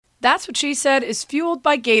That's What She Said is fueled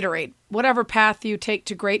by Gatorade. Whatever path you take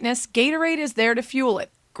to greatness, Gatorade is there to fuel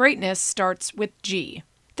it. Greatness starts with G.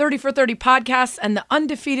 30 for 30 podcasts and The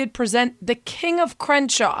Undefeated present The King of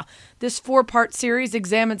Crenshaw. This 4-part series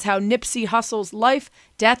examines how Nipsey Hussle's life,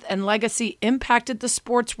 death, and legacy impacted the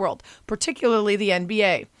sports world, particularly the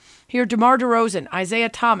NBA. Here, DeMar DeRozan, Isaiah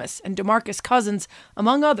Thomas, and DeMarcus Cousins,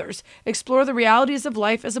 among others, explore the realities of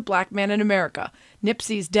life as a black man in America,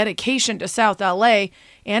 Nipsey's dedication to South LA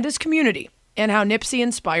and his community, and how Nipsey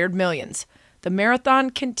inspired millions. The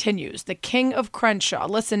marathon continues. The King of Crenshaw.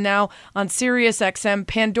 Listen now on SiriusXM,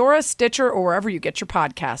 Pandora, Stitcher, or wherever you get your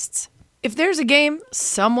podcasts. If there's a game,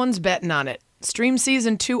 someone's betting on it. Stream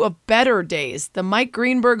Season 2 of Better Days, the Mike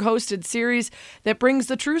Greenberg-hosted series that brings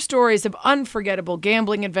the true stories of unforgettable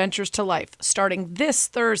gambling adventures to life. Starting this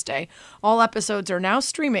Thursday, all episodes are now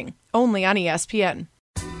streaming only on ESPN.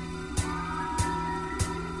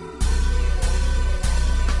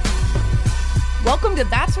 Welcome to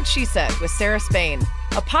That's What She Said with Sarah Spain,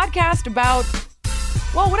 a podcast about,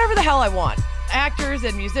 well, whatever the hell I want. Actors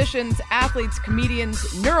and musicians, athletes, comedians,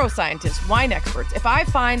 neuroscientists, wine experts. If I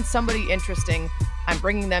find somebody interesting, I'm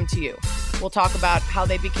bringing them to you. We'll talk about how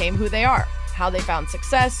they became who they are, how they found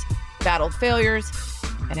success, battled failures,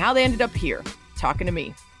 and how they ended up here, talking to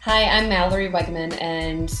me. Hi, I'm Mallory Wegman,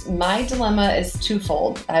 and my dilemma is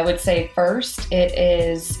twofold. I would say first, it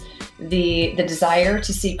is the desire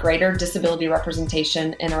to see greater disability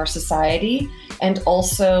representation in our society, and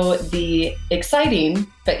also the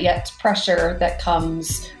exciting but yet pressure that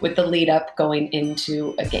comes with the lead up going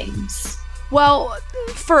into a games. Well,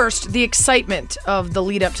 first, the excitement of the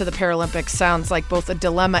lead up to the Paralympics sounds like both a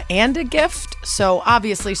dilemma and a gift. So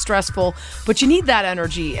obviously stressful, but you need that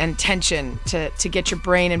energy and tension to get your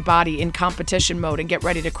brain and body in competition mode and get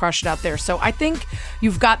ready to crush it out there. So I think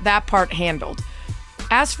you've got that part handled.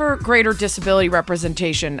 As for greater disability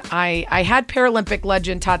representation, I had Paralympic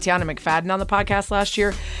legend Tatiana McFadden on the podcast last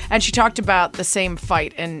year, and she talked about the same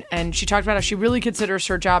fight, and she talked about how she really considers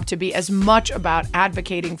her job to be as much about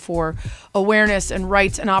advocating for awareness and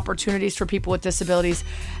rights and opportunities for people with disabilities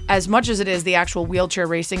as much as it is the actual wheelchair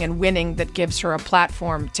racing and winning that gives her a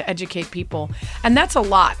platform to educate people. And that's a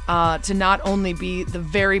lot, to not only be the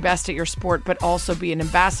very best at your sport, but also be an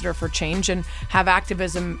ambassador for change and have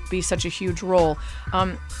activism be such a huge role.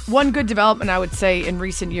 One good development, I would say, in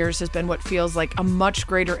recent years has been what feels like a much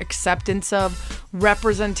greater acceptance of,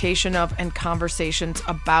 representation of, and conversations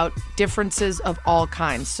about differences of all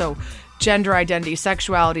kinds. So gender identity,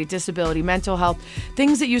 sexuality, disability, mental health,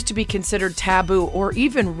 things that used to be considered taboo or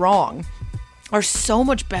even wrong are so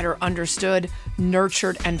much better understood,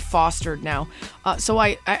 nurtured, and fostered now. So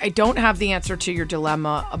I don't have the answer to your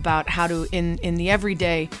dilemma about how to, in the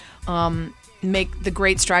everyday, make the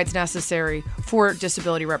great strides necessary for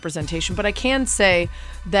disability representation. But I can say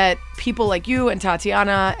that people like you and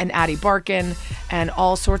Tatiana and Addie Barkin and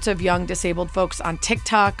all sorts of young disabled folks on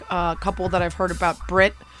TikTok, a couple that I've heard about,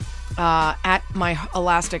 Britt at My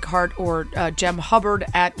Elastic Heart, or Jem Hubbard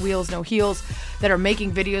at Wheels No Heels, that are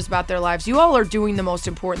making videos about their lives. You all are doing the most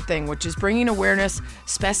important thing, which is bringing awareness,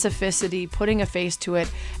 specificity, putting a face to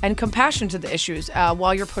it, and compassion to the issues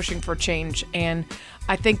while you're pushing for change. And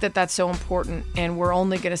I think that that's so important, and we're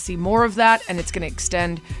only going to see more of that, and it's going to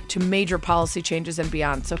extend to major policy changes and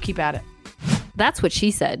beyond. So keep at it. That's What She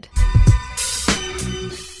Said.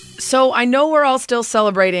 So I know we're all still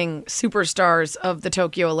celebrating superstars of the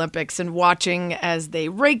Tokyo Olympics and watching as they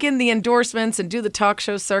rake in the endorsements and do the talk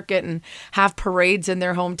show circuit and have parades in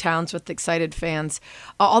their hometowns with excited fans.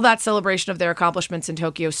 All that celebration of their accomplishments in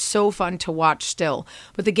Tokyo is so fun to watch still.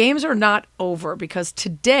 But the games are not over, because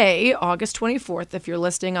today, August 24th, if you're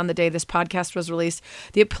listening on the day this podcast was released,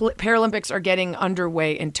 the Paralympics are getting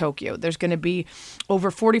underway in Tokyo. There's going to be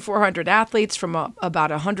over 4,400 athletes from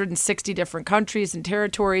about 160 different countries and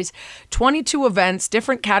territories. 22 events,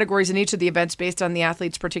 different categories in each of the events based on the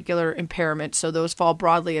athlete's particular impairment. So those fall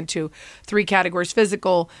broadly into 3 categories: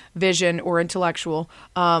 physical, vision, or intellectual.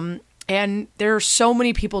 And there are so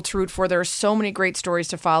many people to root for. There are so many great stories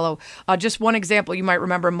to follow. Just one example, you might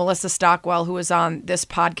remember Melissa Stockwell, who was on this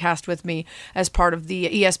podcast with me as part of the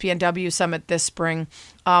ESPNW Summit this spring.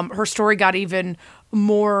 Her story got even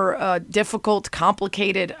more difficult,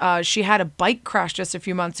 complicated. She had a bike crash just a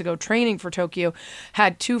few months ago training for Tokyo,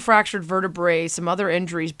 had 2 fractured vertebrae, some other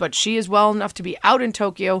injuries, but she is well enough to be out in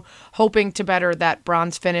Tokyo, hoping to better that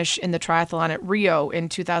bronze finish in the triathlon at Rio in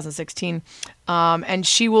 2016. And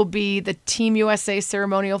she will be the Team USA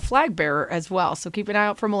ceremonial flag bearer as well. So keep an eye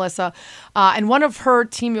out for Melissa. And one of her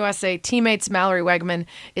Team USA teammates, Mallory Wegman,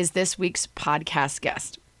 is this week's podcast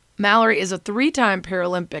guest. Mallory is a 3-time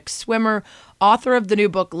Paralympic swimmer, author of the new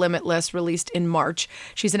book, Limitless, released in March.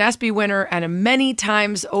 She's an ESPY winner and a many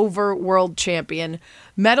times over world champion.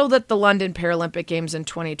 Medaled at the London Paralympic Games in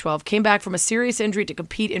 2012. Came back from a serious injury to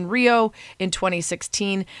compete in Rio in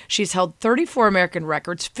 2016. She's held 34 American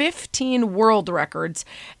records, 15 world records,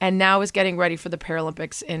 and now is getting ready for the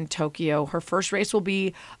Paralympics in Tokyo. Her first race will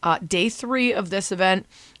be day 3 of this event.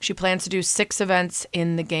 She plans to do 6 events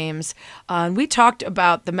in the games. And we talked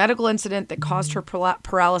about the medical incident that caused her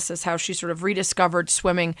paralysis, how she sort of rediscovered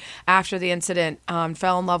swimming after the incident,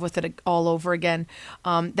 fell in love with it all over again.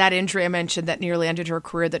 That injury I mentioned that nearly ended her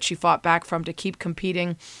career that she fought back from to keep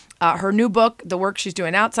competing. Her new book, the work she's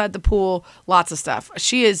doing outside the pool, lots of stuff.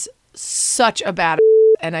 She is such a badass,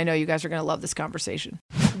 and I know you guys are going to love this conversation.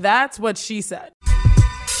 That's what she said.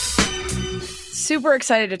 Super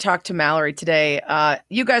excited to talk to Mallory today.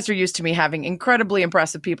 You guys are used to me having incredibly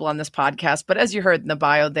impressive people on this podcast, but as you heard in the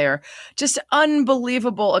bio there, just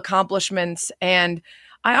unbelievable accomplishments. And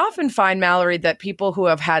I often find, Mallory, that people who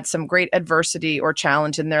have had some great adversity or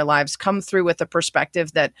challenge in their lives come through with a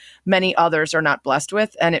perspective that many others are not blessed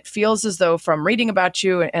with. And it feels as though from reading about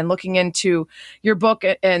you and looking into your book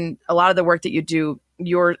and a lot of the work that you do,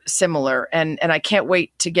 you're similar. And I can't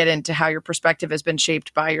wait to get into how your perspective has been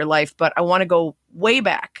shaped by your life. But I want to go way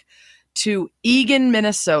back to Eagan,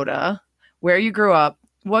 Minnesota, where you grew up.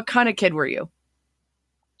 What kind of kid were you?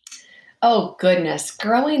 Oh, goodness.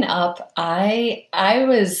 Growing up, I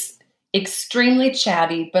was extremely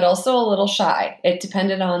chatty, but also a little shy. It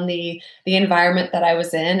depended on the environment that I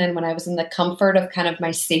was in. And when I was in the comfort of kind of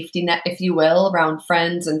my safety net, if you will, around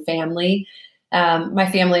friends and family, my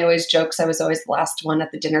family always jokes I was always the last one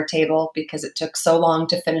at the dinner table because it took so long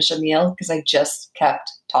to finish a meal because I just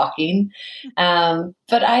kept talking.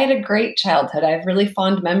 But I had a great childhood. I have really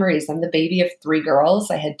fond memories. I'm the baby of 3 girls.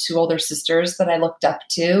 I had 2 older sisters that I looked up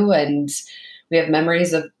to, and we have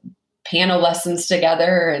memories of piano lessons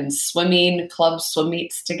together and swimming club swim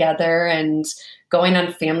meets together and going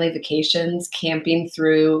on family vacations, camping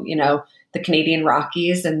through, the Canadian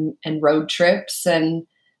Rockies and road trips. And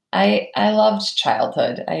I loved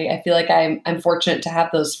childhood. I feel like I'm fortunate to have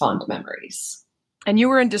those fond memories. And you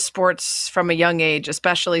were into sports from a young age,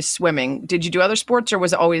 especially swimming. Did you do other sports or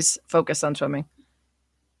was it always focused on swimming?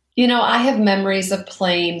 I have memories of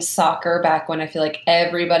playing soccer back when I feel like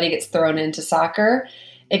everybody gets thrown into soccer,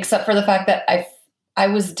 except for the fact that I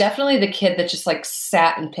was definitely the kid that just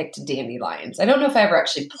sat and picked dandelions. I don't know if I ever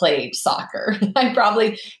actually played soccer. I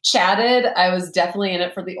probably chatted. I was definitely in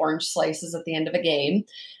it for the orange slices at the end of a game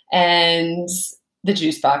and the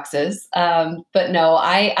juice boxes. But no,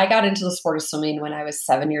 I got into the sport of swimming when I was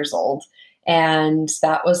 7 years old. And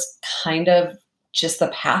that was kind of just the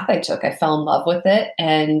path I took. I fell in love with it.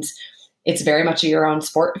 And it's very much a year-round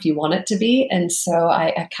sport if you want it to be. And so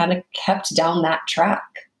I kind of kept down that track.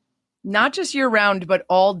 Not just year-round, but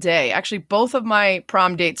all day. Actually, both of my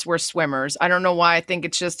prom dates were swimmers. I don't know why. I think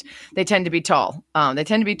it's just they tend to be tall. They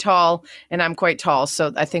tend to be tall, and I'm quite tall.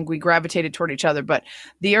 So I think we gravitated toward each other. But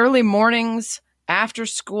the early mornings, after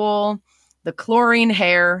school, the chlorine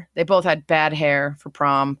hair, they both had bad hair for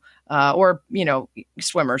prom or,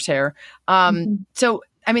 swimmer's hair. So,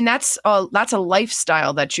 I mean, that's a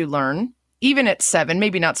lifestyle that you learn. Even at 7,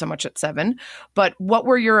 maybe not so much at 7, but what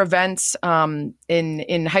were your events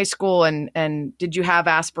in high school and did you have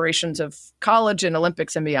aspirations of college and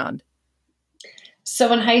Olympics and beyond?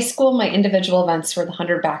 So in high school, my individual events were the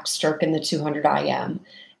 100 backstroke and the 200 IM.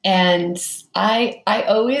 And I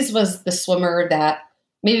always was the swimmer that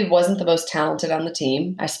maybe wasn't the most talented on the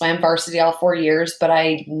team. I swam varsity all 4 years, but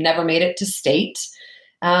I never made it to state.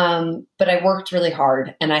 But I worked really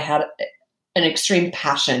hard and I had an extreme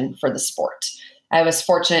passion for the sport. I was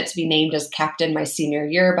fortunate to be named as captain my senior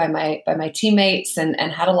year by my teammates and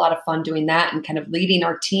had a lot of fun doing that and kind of leading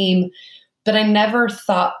our team. But I never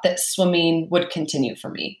thought that swimming would continue for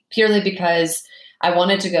me, purely because I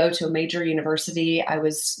wanted to go to a major university. I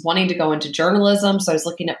was wanting to go into journalism. So I was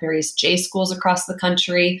looking at various J schools across the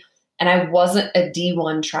country, and I wasn't a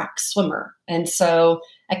D1 track swimmer. And so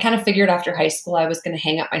I kind of figured after high school, I was going to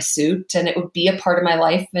hang up my suit and it would be a part of my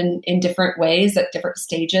life in different ways at different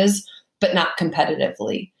stages, but not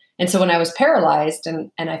competitively. And so when I was paralyzed and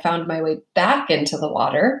I found my way back into the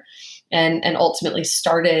water and ultimately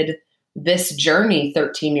started this journey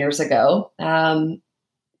 13 years ago,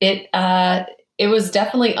 it was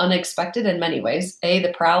definitely unexpected in many ways. A,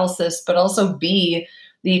 the paralysis, but also B,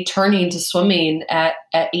 the turning to swimming at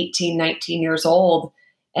 18, 19 years old.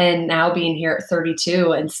 And now being here at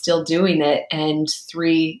 32 and still doing it, and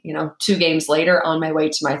 2 games later on my way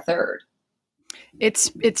to my 3rd.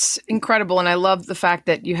 It's incredible, and I love the fact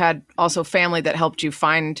that you had also family that helped you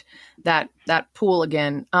find that pool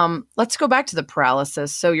again. Let's go back to the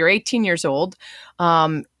paralysis. So you're 18 years old.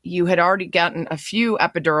 You had already gotten a few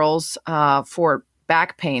epidurals for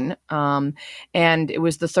back pain, and it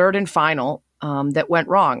was the third and final that went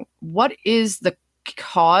wrong. What is the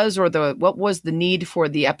cause, or what was the need for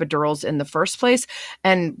the epidurals in the first place,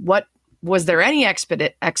 and what was there any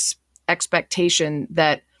expectation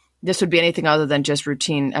that this would be anything other than just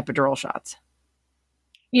routine epidural shots?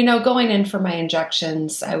 Going in for my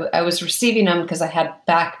injections, I was receiving them because I had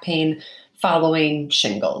back pain following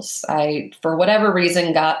shingles. I, for whatever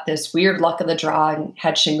reason, got this weird luck of the draw and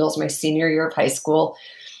had shingles my senior year of high school,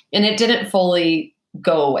 and it didn't fully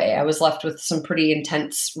go away. I was left with some pretty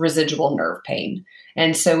intense residual nerve pain.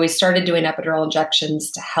 And so we started doing epidural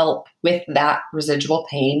injections to help with that residual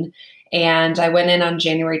pain. And I went in on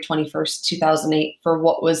January 21st, 2008 for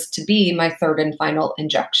what was to be my third and final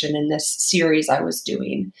injection in this series I was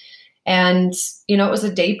doing. And, it was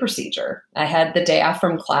a day procedure. I had the day off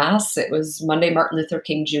from class. It was Monday, Martin Luther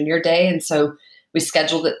King Jr. Day. And so we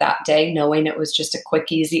scheduled it that day, knowing it was just a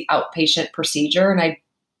quick, easy outpatient procedure. And I'd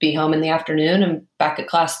be home in the afternoon and back at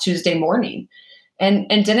class Tuesday morning, and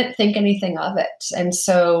didn't think anything of it. And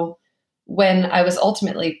so when I was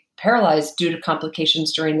ultimately paralyzed due to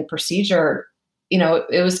complications during the procedure,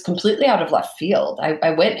 it was completely out of left field.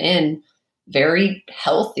 I went in very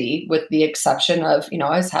healthy, with the exception of,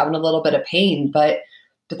 I was having a little bit of pain, but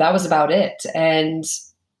that was about it. And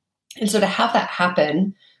so to have that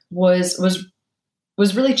happen was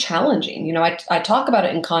really challenging. I talk about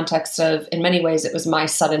it in context of, in many ways, it was my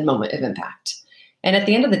sudden moment of impact. And at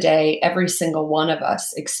the end of the day, every single one of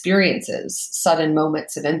us experiences sudden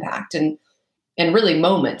moments of impact, and really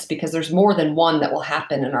moments, because there's more than one that will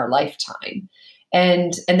happen in our lifetime.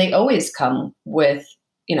 And they always come with,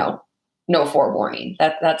 no forewarning.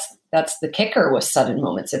 That's the kicker with sudden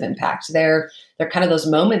moments of impact. They're kind of those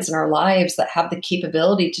moments in our lives that have the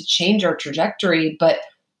capability to change our trajectory, but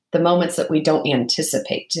the moments that we don't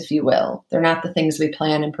anticipate, if you will. They're not the things we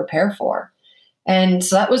plan and prepare for. And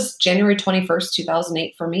so that was January 21st,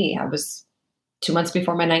 2008 for me. I was 2 months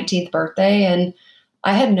before my 19th birthday, and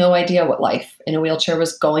I had no idea what life in a wheelchair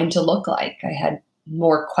was going to look like. I had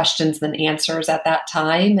more questions than answers at that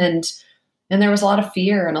time. And there was a lot of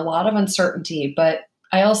fear and a lot of uncertainty, but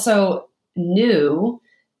I also knew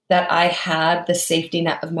that I had the safety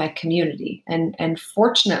net of my community. And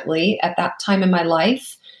fortunately, at that time in my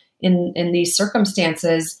life, in these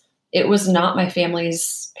circumstances, it was not my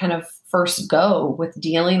family's kind of first go with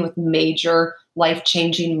dealing with major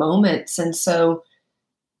life-changing moments. And so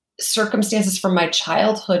circumstances from my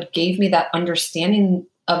childhood gave me that understanding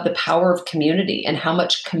of the power of community and how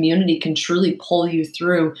much community can truly pull you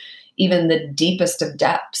through even the deepest of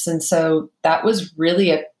depths. And so that was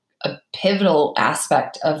really a pivotal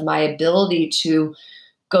aspect of my ability to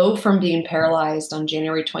go from being paralyzed on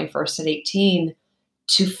January 21st at 18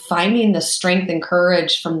 to finding the strength and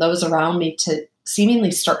courage from those around me to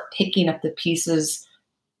seemingly start picking up the pieces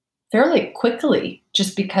fairly quickly,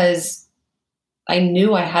 just because I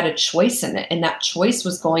knew I had a choice in it. And that choice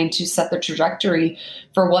was going to set the trajectory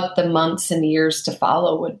for what the months and years to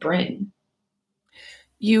follow would bring.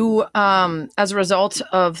 You, as a result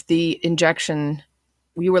of the injection,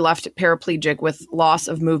 you were left paraplegic with loss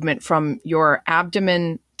of movement from your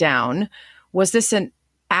abdomen down. Was this an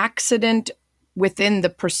accident within the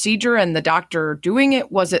procedure and the doctor doing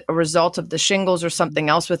it? Was it a result of the shingles or something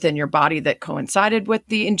else within your body that coincided with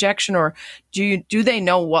the injection? Or do they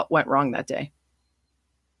know what went wrong that day?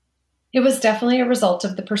 It was definitely a result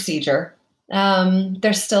of the procedure.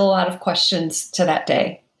 There's still a lot of questions to that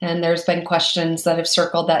day. And there's been questions that have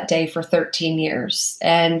circled that day for 13 years.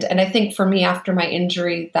 And I think for me, after my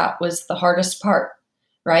injury, that was the hardest part,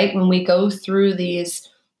 right? When we go through these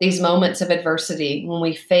moments of adversity, when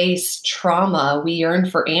we face trauma, we yearn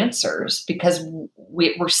for answers because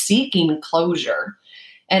we're seeking closure.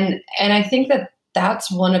 And I think that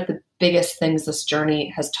that's one of the biggest things this journey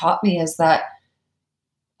has taught me, is that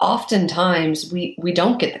oftentimes we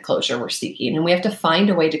don't get the closure we're seeking, and we have to find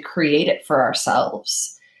a way to create it for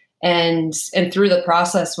ourselves. And through the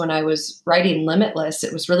process, when I was writing Limitless,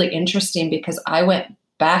 it was really interesting because I went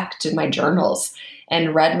back to my journals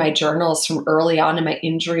and read my journals from early on in my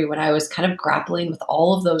injury, when I was kind of grappling with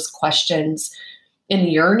all of those questions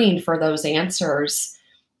and yearning for those answers.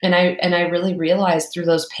 And I really realized through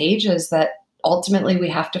those pages that ultimately we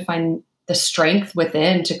have to find the strength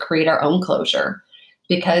within to create our own closure,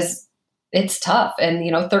 because it's tough. And,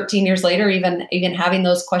 13 years later, even having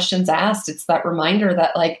those questions asked, it's that reminder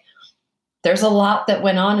that, like, there's a lot that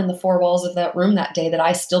went on in the four walls of that room that day that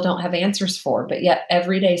I still don't have answers for. But yet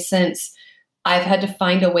every day since, I've had to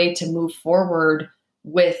find a way to move forward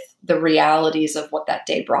with the realities of what that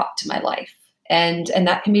day brought to my life. And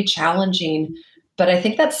that can be challenging, but I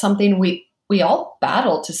think that's something we all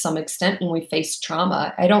battle to some extent when we face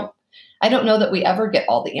trauma. I don't know that we ever get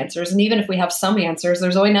all the answers. And even if we have some answers,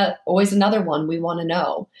 there's always another one we want to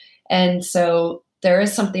know. And so there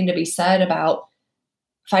is something to be said about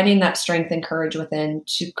finding that strength and courage within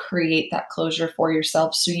to create that closure for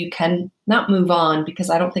yourself so you can not move on, because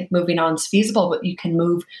I don't think moving on is feasible, but you can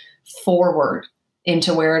move forward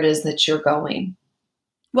into where it is that you're going.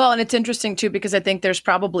 Well, and it's interesting too, because I think there's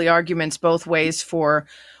probably arguments both ways for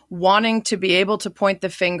wanting to be able to point the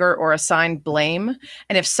finger or assign blame.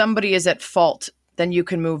 And if somebody is at fault, then you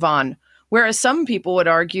can move on. Whereas some people would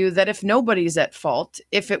argue that if nobody's at fault,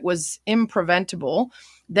 if it was impreventable,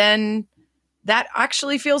 then that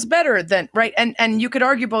actually feels better than, right? And you could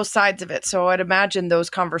argue both sides of it. So I'd imagine those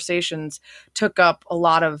conversations took up a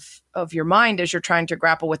lot of your mind as you're trying to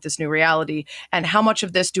grapple with this new reality. And how much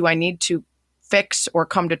of this do I need to fix or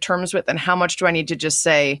come to terms with? And how much do I need to just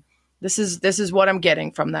say, this is what I'm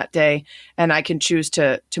getting from that day, and I can choose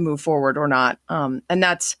to move forward or not. And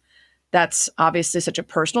that's obviously such a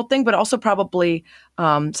personal thing, but also probably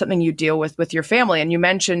something you deal with your family. And you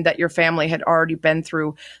mentioned that your family had already been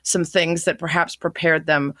through some things that perhaps prepared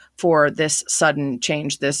them for this sudden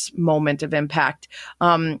change, this moment of impact.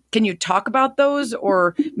 Can you talk about those,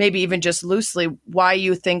 or maybe even just loosely why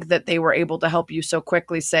you think that they were able to help you so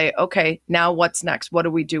quickly say, okay, now what's next? What do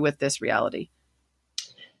we do with this reality?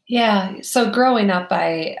 Yeah. So growing up,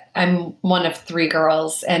 I'm one of three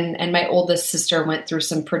girls, and my oldest sister went through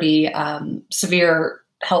some pretty severe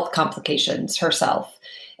health complications herself.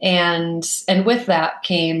 And with that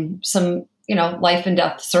came some, life and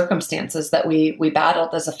death circumstances that we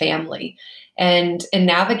battled as a family, and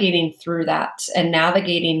navigating through that and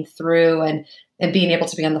being able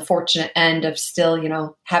to be on the fortunate end of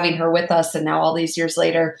still, having her with us. And now all these years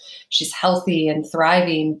later, she's healthy and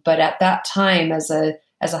thriving. But at that time, as a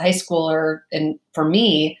high schooler, and for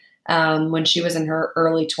me, when she was in her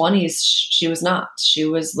early 20s, she was not. She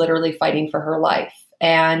was literally fighting for her life,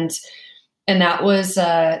 and that was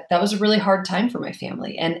a really hard time for my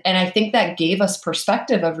family. And I think that gave us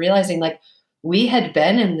perspective of realizing, like, we had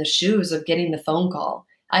been in the shoes of getting the phone call.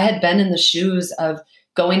 I had been in the shoes of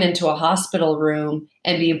going into a hospital room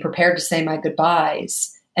and being prepared to say my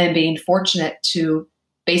goodbyes, and being fortunate to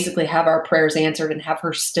basically have our prayers answered and have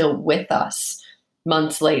her still with us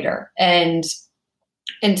months later. And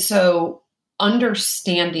so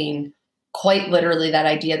understanding quite literally that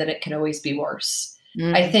idea that it can always be worse.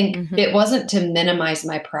 Mm-hmm. I think it wasn't to minimize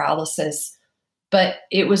my paralysis, but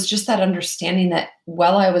it was just that understanding that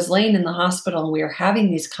while I was laying in the hospital and we were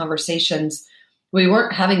having these conversations, we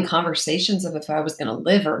weren't having conversations of if I was going to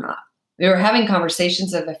live or not. We were having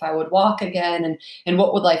conversations of if I would walk again, and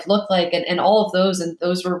what would life look like, and all of those. And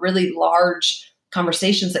those were really large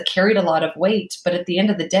conversations that carried a lot of weight. But at the end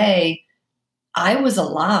of the day, I was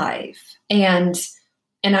alive, and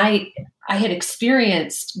I had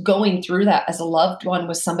experienced going through that as a loved one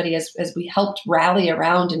with somebody, as we helped rally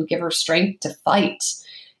around and give her strength to fight.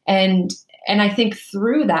 And I think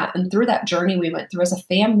through that journey we went through as a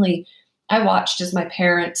family, I watched as my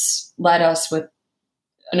parents led us with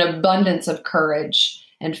an abundance of courage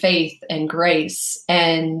and faith and grace.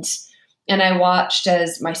 And I watched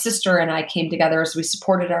as my sister and I came together as we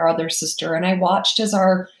supported our other sister. And I watched as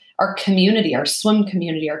our community, our swim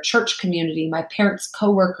community, our church community, my parents'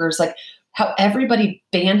 coworkers, like how everybody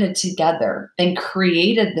banded together and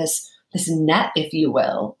created this net, if you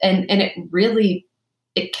will. And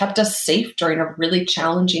it kept us safe during a really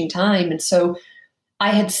challenging time. And so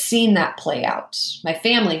I had seen that play out. My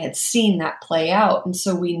family had seen that play out. And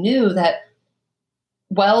so we knew that,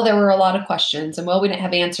 well, there were a lot of questions, and well, we didn't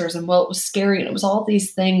have answers, and well, it was scary, and it was all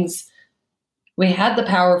these things. We had the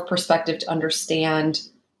power of perspective to understand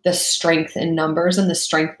the strength in numbers and the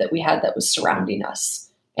strength that we had that was surrounding us.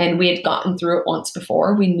 And we had gotten through it once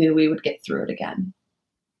before. We knew we would get through it again.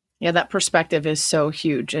 Yeah, that perspective is so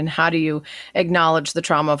huge. And how do you acknowledge the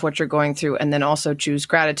trauma of what you're going through, and then also choose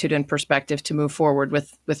gratitude and perspective to move forward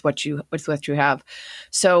with what you have?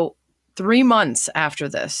 So 3 months after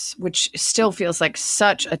this, which still feels like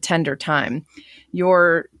such a tender time,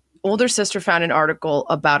 your older sister found an article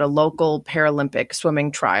about a local Paralympic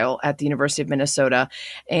swimming trial at the University of Minnesota,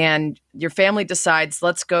 and your family decides,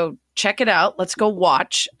 let's go check it out. Let's go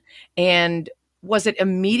watch. And was it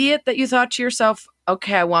immediate that you thought to yourself,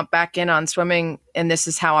 okay, I want back in on swimming and this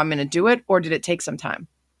is how I'm going to do it? Or did it take some time?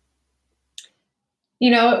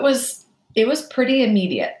 It was It was pretty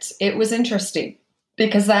immediate. It was interesting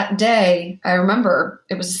because that day, I remember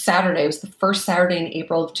it was a Saturday. It was the first Saturday in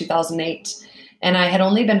April of 2008. And I had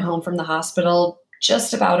only been home from the hospital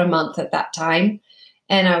just about a month at that time.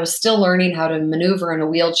 And I was still learning how to maneuver in a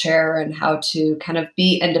wheelchair and how to kind of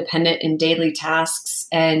be independent in daily tasks.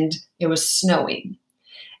 And it was snowing.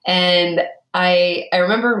 And I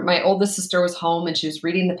remember my oldest sister was home and she was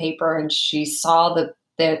reading the paper and she saw the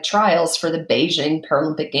trials for the Beijing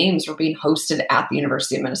Paralympic Games were being hosted at the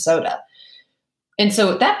University of Minnesota. And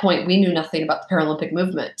so at that point, we knew nothing about the Paralympic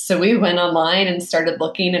movement. So we went online and started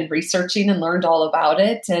looking and researching and learned all about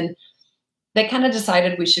it. And they kind of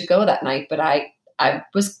decided we should go that night. But I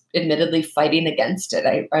was admittedly fighting against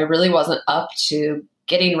it. I really wasn't up to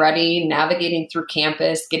getting ready, navigating through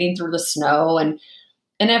campus, getting through the snow. And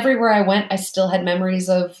everywhere I went, I still had memories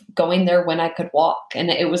of going there when I could walk.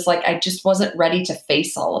 And it was like I just wasn't ready to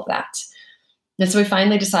face all of that. And so we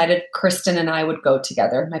finally decided Kristen and I would go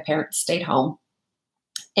together. My parents stayed home.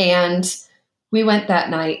 And we went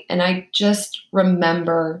that night. And I just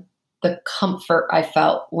remember the comfort I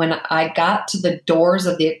felt when I got to the doors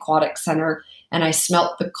of the aquatic center and I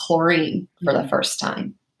smelt the chlorine for the first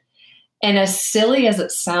time. And as silly as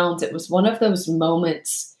it sounds, it was one of those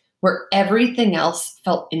moments where everything else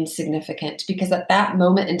felt insignificant, because at that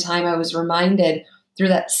moment in time, I was reminded through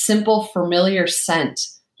that simple, familiar scent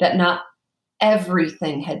that not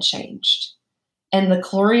everything had changed. And the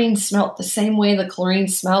chlorine smelt the same way the chlorine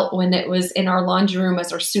smelt when it was in our laundry room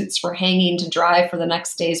as our suits were hanging to dry for the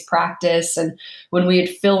next day's practice, and when we would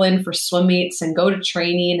fill in for swim meets and go to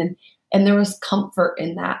training, and there was comfort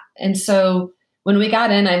in that. And so when we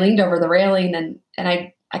got in, I leaned over the railing and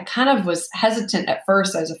I kind of was hesitant at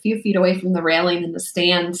first. I was a few feet away from the railing in the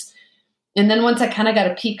stands. And then once I kind of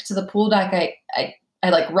got a peek to the pool deck, I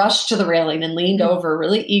like rushed to the railing and leaned over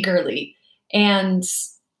really eagerly. And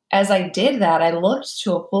as I did that, I looked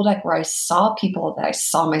to a pool deck where I saw people that I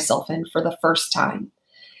saw myself in for the first time.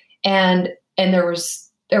 And there was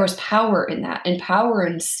power in that, and power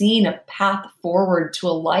in seeing a path forward to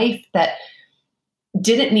a life that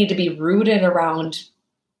didn't need to be rooted around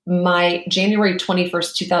my January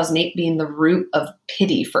 21st, 2008 being the root of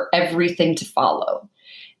pity for everything to follow.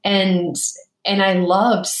 And I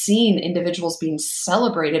loved seeing individuals being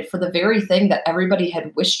celebrated for the very thing that everybody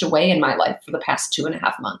had wished away in my life for the past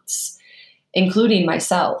 2.5 months, including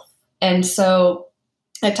myself. And so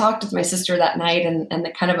I talked with my sister that night and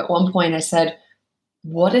kind of at one point I said,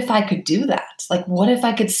 what if I could do that? Like, what if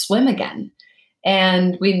I could swim again?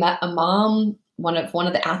 And we met a mom, one of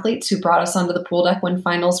the athletes who brought us onto the pool deck when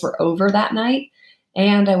finals were over that night.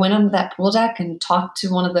 And I went onto that pool deck and talked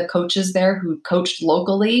to one of the coaches there who coached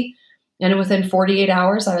locally. And within 48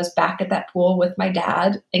 hours, I was back at that pool with my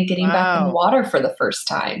dad and getting back in the water for the first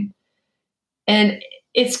time. And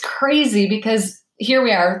it's crazy because here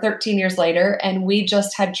we are 13 years later, and we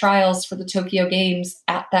just had trials for the Tokyo Games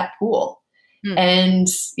at that pool. And,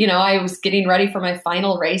 I was getting ready for my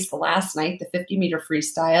final race the last night, the 50-meter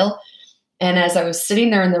freestyle. And as I was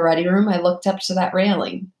sitting there in the ready room, I looked up to that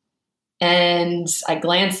railing and I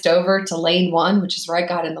glanced over to lane 1, which is where I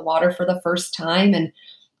got in the water for the first time. And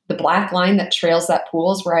the black line that trails that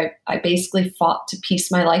pool is where I basically fought to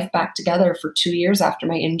piece my life back together for 2 years after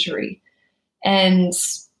my injury. And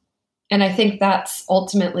I think that's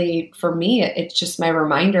ultimately, for me, it's just my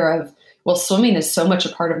reminder of, well, swimming is so much a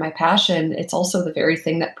part of my passion. It's also the very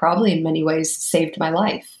thing that probably in many ways saved my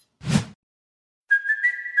life.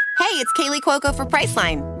 Hey, it's Kaylee Cuoco for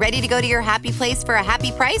Priceline. Ready to go to your happy place for a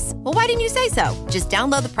happy price? Well, why didn't you say so? Just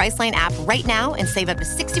download the Priceline app right now and save up to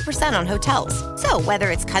 60% on hotels. So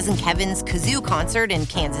whether it's Cousin Kevin's Kazoo Concert in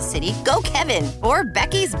Kansas City, go Kevin, or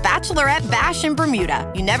Becky's Bachelorette Bash in Bermuda,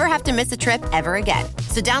 you never have to miss a trip ever again.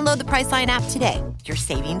 So download the Priceline app today. Your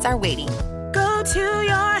savings are waiting. Go to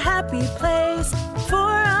your happy place for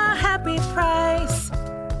a happy price.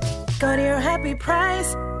 Go to your happy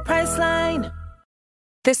price, Priceline.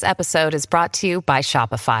 This episode is brought to you by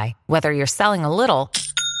Shopify. Whether you're selling a little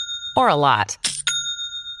or a lot,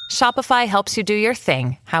 Shopify helps you do your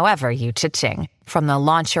thing, however you cha-ching. From the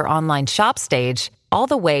launch your online shop stage, all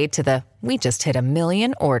the way to the we just hit 1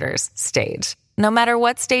 million orders stage. No matter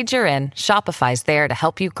what stage you're in, Shopify's there to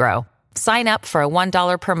help you grow. Sign up for a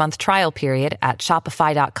 $1 per month trial period at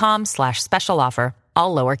shopify.com/special offer,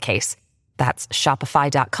 all lowercase. That's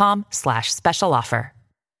shopify.com/special offer.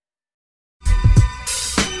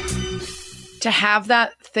 To have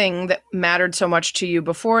that thing that mattered so much to you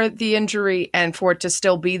before the injury and for it to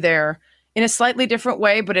still be there in a slightly different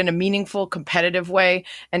way, but in a meaningful, competitive way,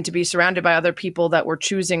 and to be surrounded by other people that were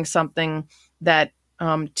choosing something that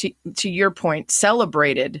to your point,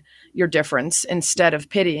 celebrated your difference instead of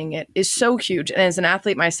pitying it is so huge. And as an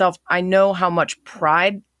athlete myself, I know how much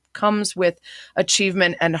pride comes with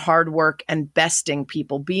achievement and hard work and besting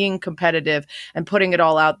people, being competitive and putting it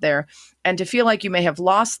all out there. And to feel like you may have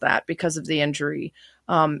lost that because of the injury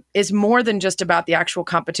is more than just about the actual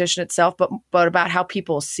competition itself, but about how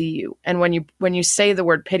people see you. And when you say the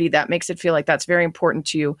word pity, that makes it feel like that's very important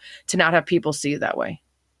to you to not have people see you that way.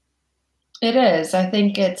 It is. I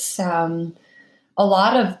think it's a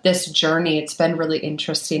lot of this journey. It's been really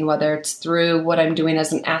interesting, whether it's through what I'm doing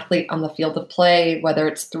as an athlete on the field of play, whether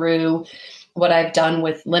it's through what I've done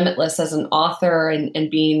with Limitless as an author and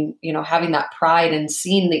being, having that pride and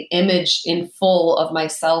seeing the image in full of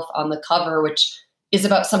myself on the cover, which is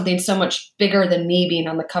about something so much bigger than me being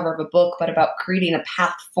on the cover of a book, but about creating a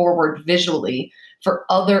path forward visually for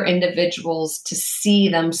other individuals to see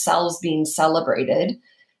themselves being celebrated.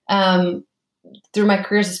 Through my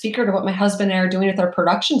career as a speaker to what my husband and I are doing with our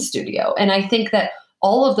production studio. And I think that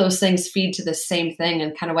all of those things feed to the same thing,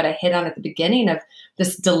 and kind of what I hit on at the beginning of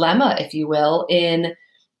this dilemma, if you will, in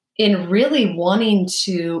really wanting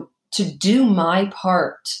to do my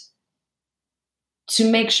part to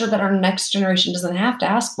make sure that our next generation doesn't have to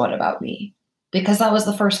ask, what about me? Because that was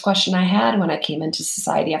the first question I had when I came into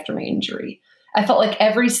society after my injury. I felt like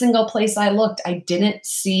every single place I looked, I didn't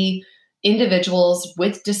see individuals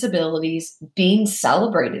with disabilities being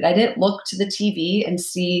celebrated. I didn't look to the TV and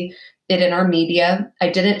see it in our media. I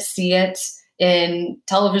didn't see it in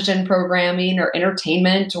television programming or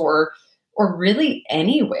entertainment or really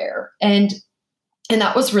anywhere. And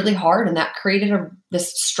that was really hard. And that created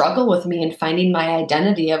this struggle with me in finding my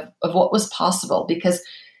identity of what was possible, because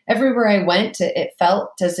everywhere I went, it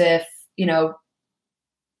felt as if,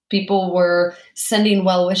 people were sending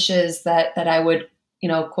well wishes that I would,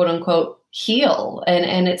 quote unquote, heal.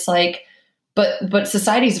 And it's like, but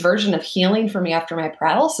society's version of healing for me after my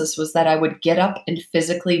paralysis was that I would get up and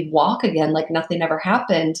physically walk again like nothing ever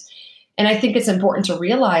happened. And I think it's important to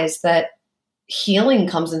realize that healing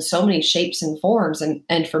comes in so many shapes and forms.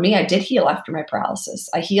 And for me, I did heal after my paralysis.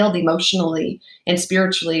 I healed emotionally and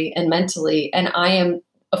spiritually and mentally. And I am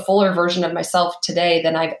a fuller version of myself today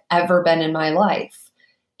than I've ever been in my life.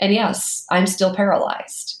 And yes, I'm still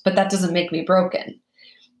paralyzed, but that doesn't make me broken.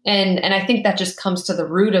 And I think that just comes to the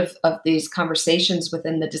root of these conversations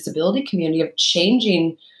within the disability community of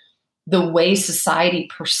changing the way society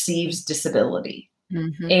perceives disability,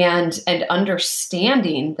 and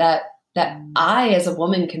understanding that I, as a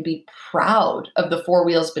woman, can be proud of the four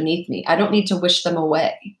wheels beneath me. I don't need to wish them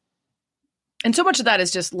away. And so much of that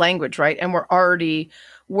is just language, right? And we're already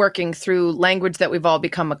working through language that we've all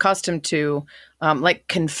become accustomed to, like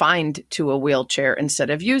confined to a wheelchair instead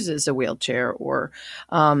of uses a wheelchair, or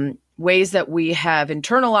ways that we have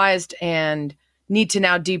internalized and need to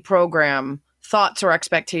now deprogram thoughts or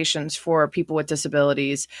expectations for people with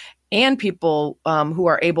disabilities and people who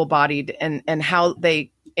are able-bodied, and how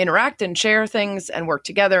they interact and share things and work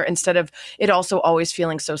together, instead of it also always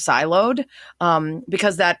feeling so siloed,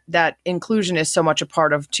 because that inclusion is so much a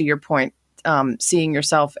part of, to your point, seeing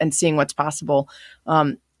yourself and seeing what's possible.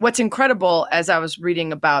 What's incredible, as I was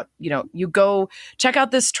reading about, you go check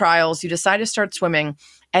out this trials, you decide to start swimming,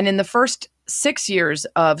 and in the first 6 years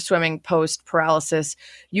of swimming post paralysis,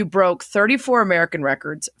 you broke 34 American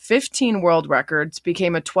records, 15 world records,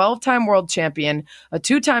 became a 12-time world champion, a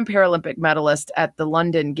 2-time Paralympic medalist at the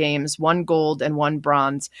London Games, 1 gold and 1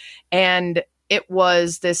 bronze. And it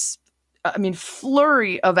was this,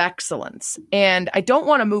 flurry of excellence. And I don't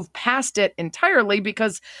want to move past it entirely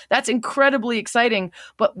because that's incredibly exciting.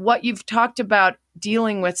 But what you've talked about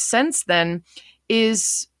dealing with since then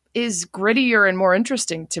is grittier and more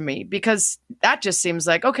interesting to me, because that just seems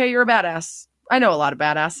like, okay, you're a badass. I know a lot of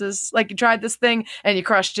badasses. Like, you tried this thing and you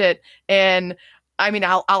crushed it. And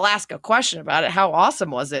I'll ask a question about it. How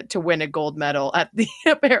awesome was it to win a gold medal at the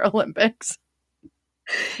Paralympics?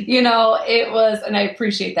 It was, and I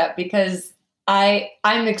appreciate that, because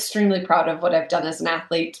I'm extremely proud of what I've done as an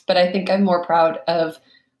athlete, but I think I'm more proud of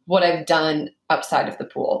what I've done outside of the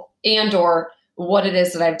pool, or what it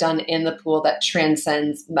is that I've done in the pool that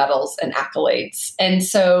transcends medals and accolades. And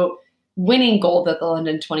so winning gold at the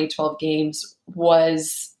London 2012 Games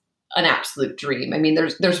was an absolute dream.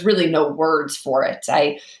 There's really no words for it.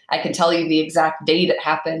 I can tell you the exact date it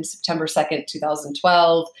happened, September 2nd,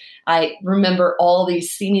 2012. I remember all these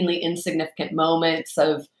seemingly insignificant moments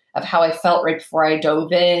of how I felt right before I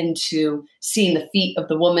dove in, to seeing the feet of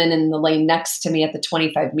the woman in the lane next to me at the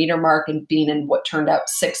 25-meter mark and being in what turned out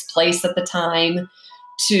 6th place at the time,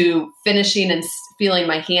 to finishing and feeling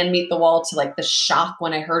my hand meet the wall, to like the shock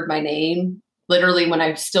when I heard my name, literally, when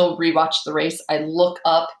I still rewatch the race, I look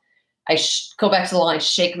up, I go back to the line,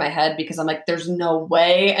 shake my head because I'm like, there's no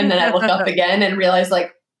way. And then I look up again and realize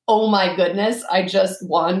like, oh my goodness, I just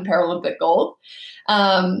won Paralympic gold.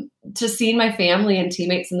 To see my family and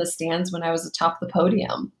teammates in the stands when I was atop the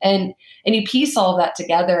podium, and you piece all of that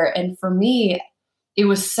together. And for me, it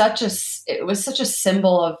was such a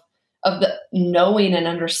symbol of the knowing and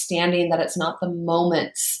understanding that it's not the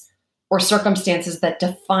moments or circumstances that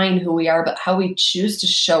define who we are, but how we choose to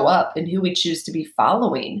show up and who we choose to be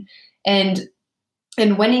following. And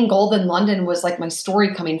winning gold in London was like my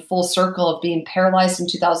story coming full circle of being paralyzed in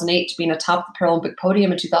 2008 to being atop the Paralympic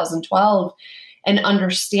podium in 2012, and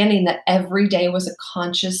understanding that every day was a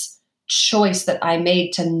conscious choice that I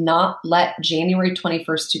made to not let January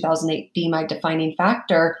 21st, 2008 be my defining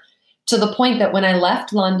factor, to the point that when I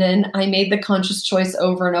left London, I made the conscious choice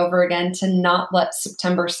over and over again to not let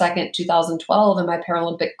September 2nd, 2012 and my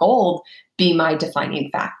Paralympic gold be my defining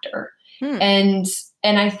factor. And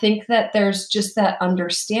I think that there's just that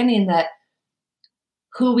understanding that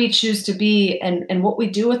who we choose to be and what we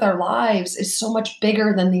do with our lives is so much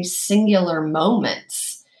bigger than these singular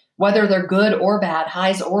moments, whether they're good or bad,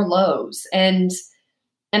 highs or lows. And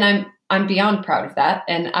I'm beyond proud of that.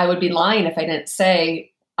 And I would be lying if I didn't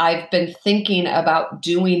say I've been thinking about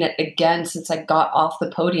doing it again since I got off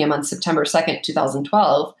the podium on September 2nd,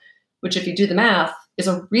 2012, which, if you do the math, is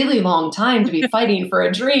a really long time to be fighting for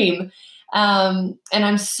a dream. And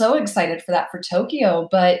I'm so excited for that for Tokyo,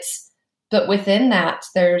 but within that,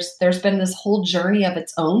 there's been this whole journey of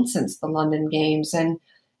its own since the London Games,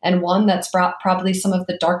 and one that's brought probably some of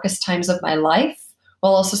the darkest times of my life,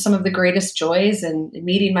 while also some of the greatest joys, and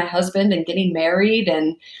meeting my husband and getting married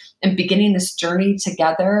and beginning this journey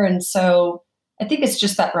together. And so I think it's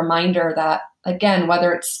just that reminder that, again,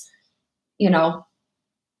 whether it's, the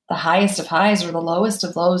highest of highs or the lowest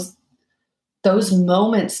of lows, those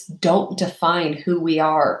moments don't define who we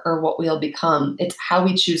are or what we'll become. It's how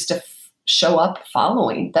we choose to show up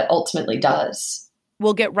following that ultimately does.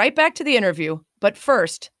 We'll get right back to the interview, but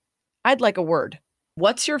first, I'd like a word.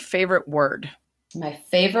 What's your favorite word? My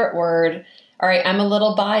favorite word. All right, I'm a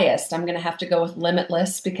little biased. I'm going to have to go with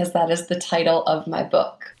limitless because that is the title of my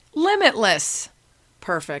book. Limitless.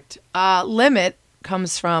 Perfect. Limit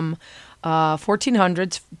comes from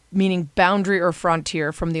 1400s, meaning boundary or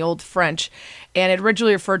frontier, from the Old French. And it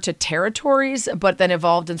originally referred to territories, but then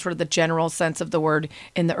evolved in sort of the general sense of the word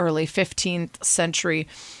in the early 15th century.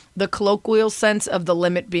 The colloquial sense of the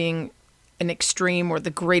limit being an extreme or the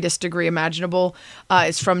greatest degree imaginable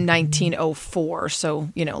is from 1904. So,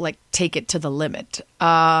 like take it to the limit.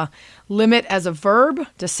 Limit as a verb,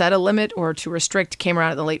 to set a limit or to restrict, came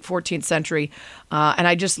around in the late 14th century. And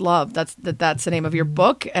I just love that's the name of your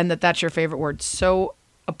book and that's your favorite word. So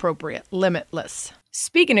appropriate. Limitless.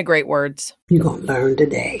 Speaking of great words, you're going to learn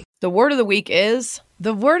today. The word of the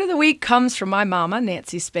week comes from my mama,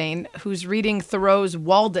 Nancy Spain, who's reading Thoreau's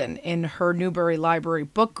Walden in her Newberry Library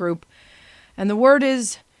book group. And the word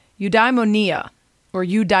is eudaimonia or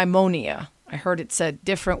eudaimonia. I heard it said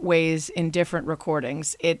different ways in different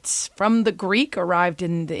recordings. It's from the Greek, arrived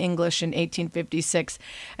in the English in 1856,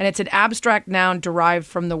 and it's an abstract noun derived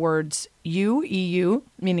from the words eu,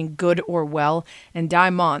 meaning good or well, and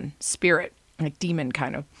daimon, spirit, like demon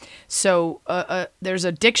kind of. So there's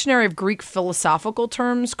a dictionary of Greek philosophical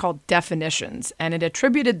terms called definitions, and it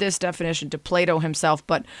attributed this definition to Plato himself,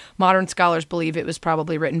 but modern scholars believe it was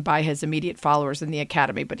probably written by his immediate followers in the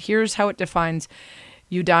academy. But here's how it defines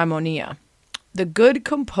eudaimonia. The good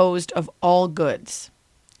composed of all goods,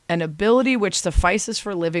 an ability which suffices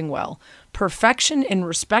for living well, perfection in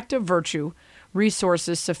respect of virtue,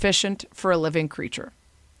 resources sufficient for a living creature.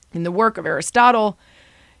 In the work of Aristotle,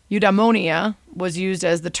 eudaimonia was used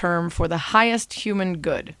as the term for the highest human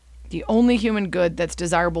good, the only human good that's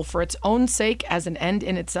desirable for its own sake as an end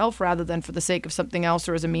in itself rather than for the sake of something else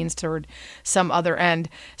or as a means toward some other end.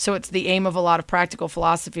 So it's the aim of a lot of practical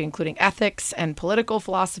philosophy, including ethics and political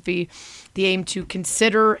philosophy, the aim to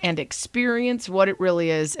consider and experience what it really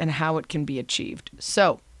is and how it can be achieved.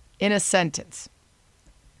 So, in a sentence,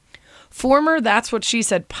 former That's What She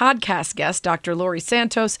Said podcast guest, Dr. Laurie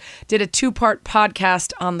Santos, did a 2-part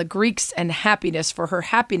podcast on the Greeks and happiness for her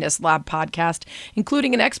Happiness Lab podcast,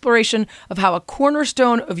 including an exploration of how a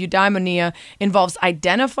cornerstone of eudaimonia involves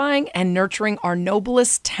identifying and nurturing our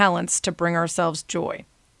noblest talents to bring ourselves joy.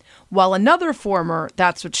 While another former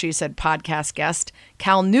That's What She Said podcast guest,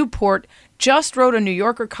 Cal Newport, just wrote a New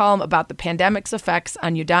Yorker column about the pandemic's effects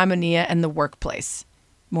on eudaimonia and the workplace.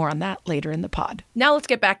 More on that later in the pod. Now let's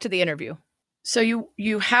get back to the interview. So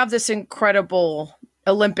you have this incredible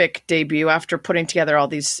Olympic debut after putting together all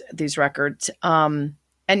these records. And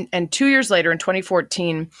And 2 years later, in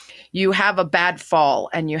 2014, you have a bad fall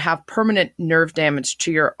and you have permanent nerve damage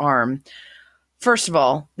to your arm. First of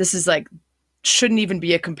all, this is like, shouldn't even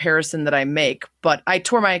be a comparison that I make, but I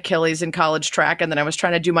tore my Achilles in college track, and then I was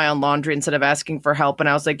trying to do my own laundry instead of asking for help, and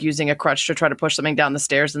I was like using a crutch to try to push something down the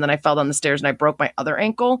stairs, and then I fell down the stairs and I broke my other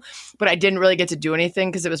ankle, but I didn't really get to do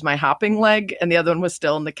anything because it was my hopping leg and the other one was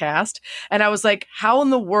still in the cast. And I was like, how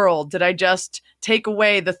in the world did I just take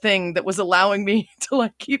away the thing that was allowing me to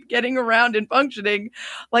like keep getting around and functioning?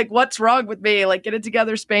 Like, what's wrong with me? Like, get it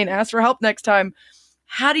together, Spain, ask for help next time.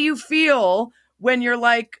 How do you feel when you're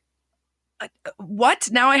like, what?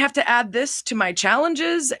 Now I have to add this to my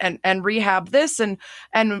challenges and rehab this. And,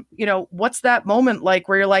 you know, what's that moment like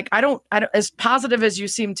where you're like, I don't, as positive as you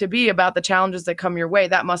seem to be about the challenges that come your way,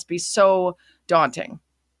 that must be so daunting.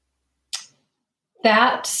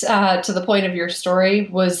 That, to the point of your story,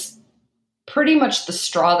 was pretty much the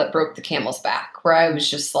straw that broke the camel's back, where I was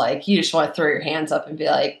just like, you just want to throw your hands up and be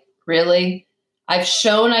like, really? I've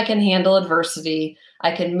shown I can handle adversity.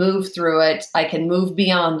 I can move through it. I can move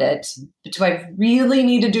beyond it. But do I really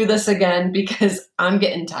need to do this again? Because I'm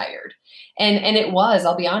getting tired. And it was,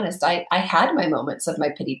 I'll be honest, I had my moments of my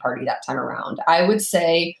pity party that time around. I would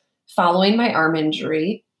say following my arm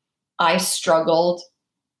injury, I struggled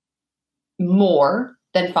more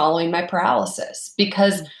than following my paralysis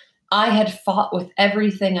because I had fought with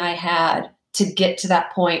everything I had to get to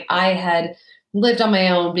that point. I had lived on my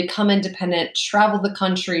own, become independent, traveled the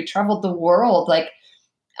country, traveled the world. Like,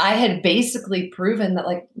 I had basically proven that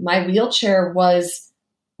like my wheelchair was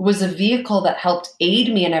a vehicle that helped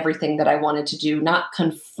aid me in everything that I wanted to do, not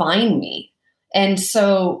confine me. And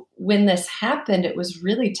so when this happened, it was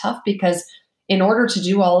really tough because in order to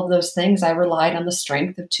do all of those things, I relied on the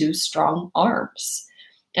strength of two strong arms.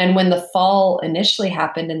 And when the fall initially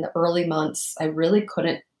happened in the early months, I really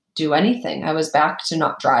couldn't do anything. I was back to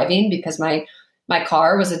not driving because my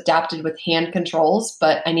car was adapted with hand controls,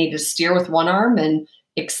 but I needed to steer with one arm and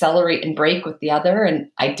accelerate and brake with the other. And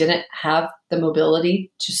I didn't have the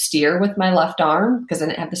mobility to steer with my left arm because I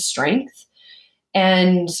didn't have the strength.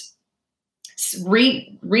 And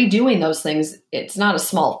redoing those things, it's not a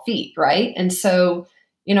small feat, right? And so,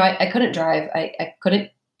 you know, I couldn't drive. I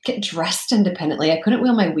couldn't get dressed independently. I couldn't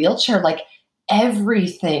wheel my wheelchair. Like,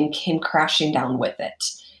 everything came crashing down with it.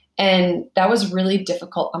 And that was really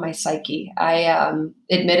difficult on my psyche.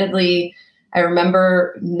 Admittedly, I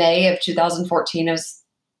remember May of 2014, it was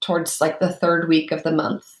towards like the third week of the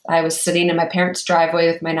month. I was sitting in my parents'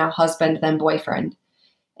 driveway with my now husband, then boyfriend.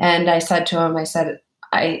 And I said to him,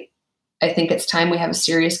 I think it's time we have a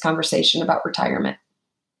serious conversation about retirement.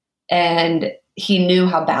 And he knew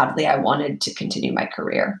how badly I wanted to continue my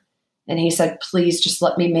career. And he said, please just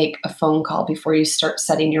let me make a phone call before you start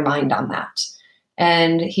setting your mind on that.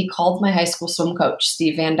 And he called my high school swim coach,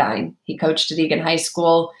 Steve Van Dyne. He coached at Egan High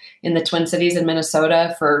School in the Twin Cities in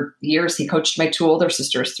Minnesota for years. He coached my two older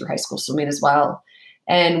sisters through high school swimming as well.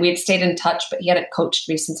 And we had stayed in touch, but he hadn't coached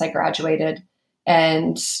me since I graduated.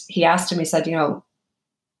 And he asked him, he said, you know,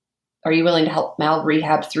 are you willing to help Mal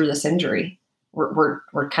rehab through this injury? We're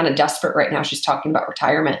kind of desperate right now. She's talking about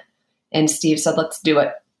retirement. And Steve said, let's do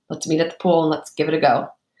it. Let's meet at the pool and let's give it a go.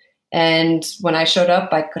 And when I showed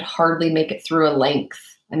up, I could hardly make it through a length.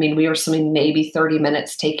 I mean, we were swimming maybe 30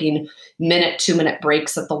 minutes, taking 2-minute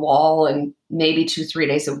breaks at the wall, and maybe 2-3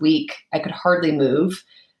 days a week. I could hardly move.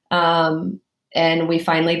 And we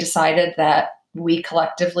finally decided that we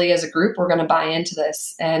collectively as a group were going to buy into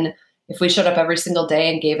this. And if we showed up every single day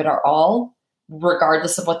and gave it our all,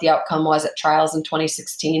 regardless of what the outcome was at trials in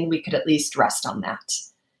 2016, we could at least rest on that.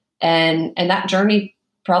 And that journey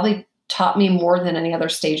probably taught me more than any other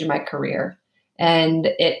stage in my career. And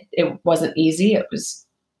it wasn't easy. It was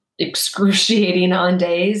excruciating on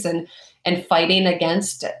days and fighting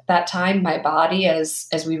against at that time my body as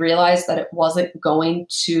we realized that it wasn't going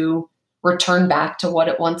to return back to what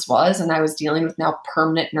it once was. And I was dealing with now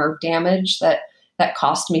permanent nerve damage that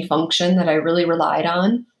cost me function that I really relied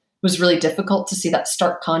on. It was really difficult to see that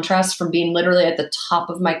stark contrast from being literally at the top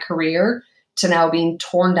of my career to now being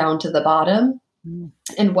torn down to the bottom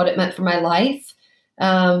and what it meant for my life.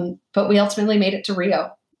 But we ultimately made it to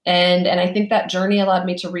Rio. And I think that journey allowed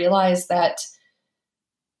me to realize that,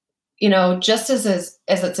 you know, just as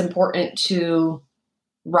it's important to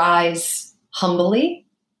rise humbly,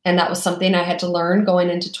 and that was something I had to learn going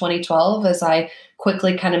into 2012 as I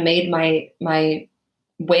quickly kind of made my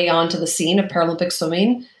way onto the scene of Paralympic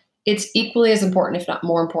swimming, it's equally as important, if not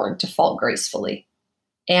more important, to fall gracefully.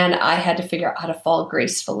 And I had to figure out how to fall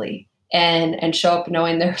gracefully and show up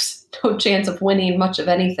knowing there's no chance of winning much of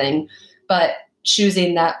anything, but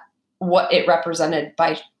choosing that what it represented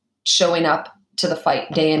by showing up to the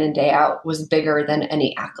fight day in and day out was bigger than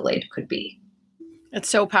any accolade could be. It's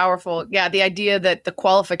so powerful. Yeah, the idea that the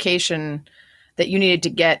qualification that you needed to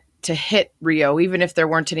get to hit Rio, even if there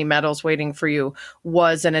weren't any medals waiting for you,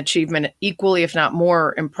 was an achievement equally, if not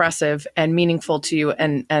more, impressive and meaningful to you,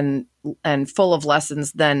 and full of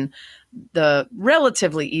lessons than the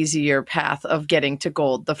relatively easier path of getting to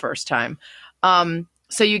gold the first time.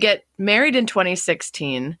 So you get married in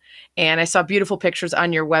 2016, and I saw beautiful pictures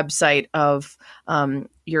on your website of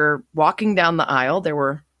you're walking down the aisle. There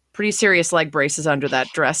were pretty serious leg braces under that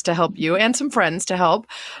dress to help you and some friends to help,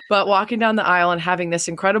 but walking down the aisle and having this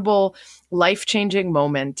incredible life-changing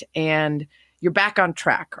moment, and you're back on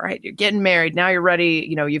track, right? You're getting married. Now you're ready.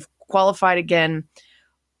 You've qualified again.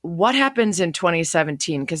 What happens in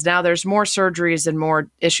 2017? Because now there's more surgeries and more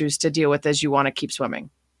issues to deal with as you want to keep swimming.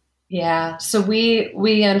 Yeah. So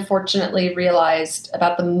we unfortunately realized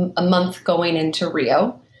about a month going into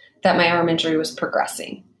Rio that my arm injury was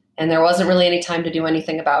progressing. And there wasn't really any time to do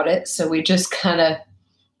anything about it. So we just kind of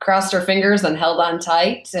crossed our fingers and held on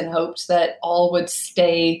tight and hoped that all would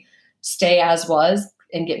stay as was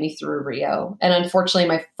and get me through Rio. And unfortunately,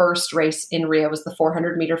 my first race in Rio was the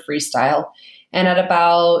 400 meter freestyle. And at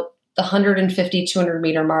about the 150, 200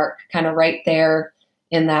 meter mark, kind of right there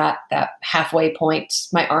in that halfway point,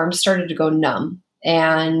 my arm started to go numb.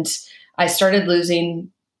 And I started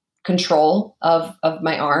losing control of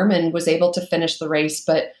my arm and was able to finish the race.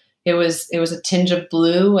 But it was a tinge of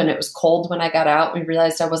blue, and it was cold when I got out. We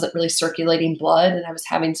realized I wasn't really circulating blood, and I was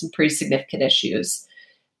having some pretty significant issues.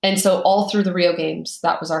 And so all through the Rio Games,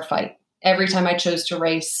 that was our fight. Every time I chose to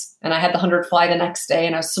race, and I had the 100 fly the next day,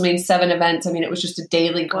 and I was swimming 7 events. I mean, it was just a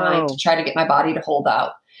daily grind to try to get my body to hold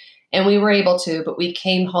out. And we were able to, but we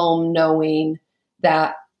came home knowing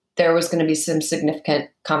that there was going to be some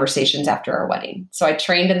significant conversations after our wedding. So I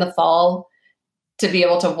trained in the fall to be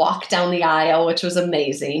able to walk down the aisle, which was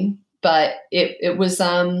amazing. But it was,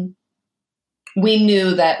 we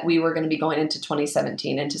knew that we were going to be going into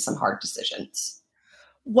 2017 into some hard decisions.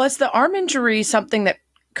 Was the arm injury something that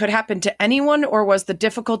could happen to anyone, or was the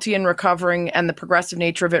difficulty in recovering and the progressive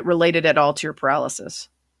nature of it related at all to your paralysis?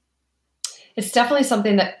 It's definitely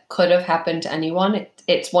something that could have happened to anyone.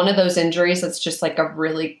 It's one of those injuries that's just like a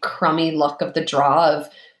really crummy luck of the draw of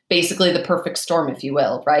basically the perfect storm, if you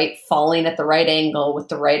will, right? Falling at the right angle with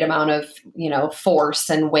the right amount of, force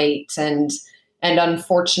and weight. And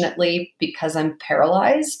unfortunately, because I'm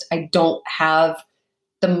paralyzed, I don't have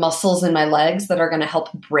the muscles in my legs that are going to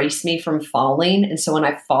help brace me from falling. And so when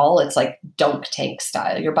I fall, it's like dunk tank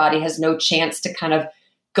style. Your body has no chance to kind of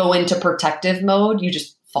go into protective mode. You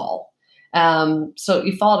just fall. So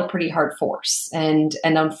you fall at a pretty hard force. And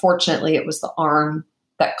unfortunately, it was the arm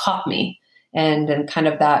that caught me. And kind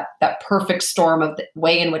of that perfect storm of the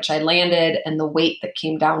way in which I landed and the weight that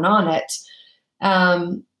came down on it.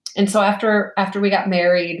 And so after we got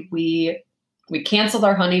married, we canceled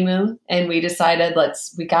our honeymoon and we decided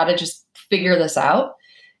we got to just figure this out.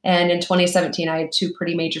 And in 2017, I had 2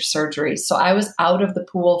 pretty major surgeries. So I was out of the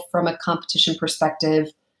pool from a competition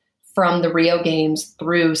perspective from the Rio Games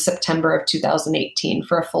through September of 2018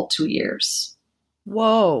 for a full 2 years.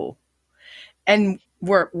 Whoa. And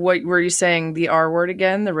what were you saying, the R word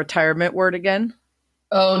again, the retirement word again?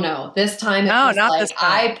 Oh no, this time it was not like this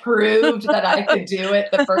time. I proved that I could do it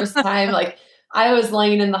the first time. Like I was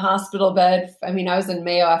laying in the hospital bed. I mean, I was in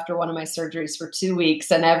Mayo after one of my surgeries for 2 weeks,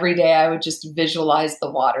 and every day I would just visualize the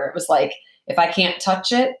water. It was like, if I can't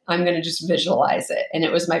touch it, I'm going to just visualize it. And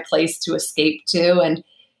it was my place to escape to. And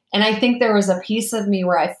I think there was a piece of me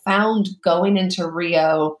where I found going into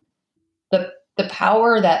Rio, the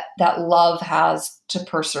power that love has to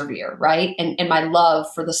persevere, right? And my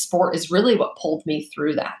love for the sport is really what pulled me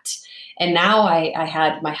through that. And now I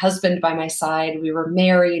had my husband by my side. We were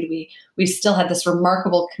married. We still had this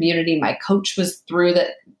remarkable community. My coach was through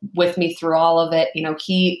that with me through all of it.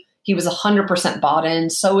 He was 100% bought in.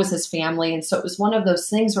 So was his family. And so it was one of those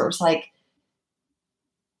things where it was like,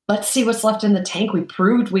 let's see what's left in the tank. We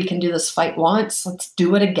proved we can do this fight once. Let's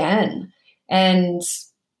do it again. And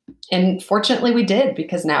fortunately we did,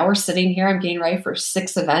 because now we're sitting here. I'm getting ready for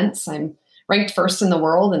 6 events. I'm ranked first in the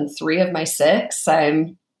world in 3 of my 6.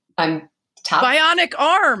 I'm top. Bionic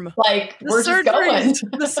arm. Like we're just going.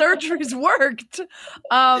 The surgeries worked.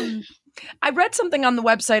 I read something on the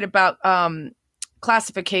website about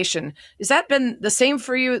classification. Has that been the same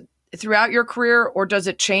for you throughout your career, or does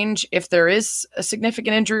it change if there is a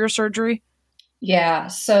significant injury or surgery? Yeah.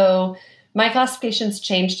 So my classifications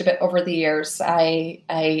changed a bit over the years. I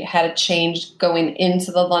had a change going into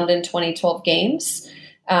the London 2012 Games.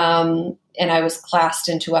 And I was classed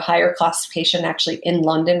into a higher classification actually in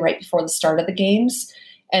London right before the start of the Games.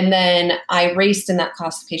 And then I raced in that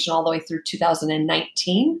classification all the way through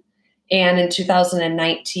 2019. And in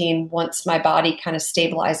 2019, once my body kind of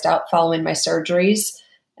stabilized out following my surgeries,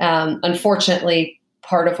 unfortunately,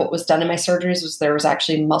 part of what was done in my surgeries was there was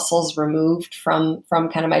actually muscles removed from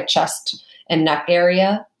kind of my chest and neck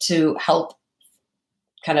area to help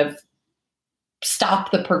kind of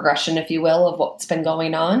stop the progression, if you will, of what's been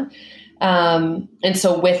going on. And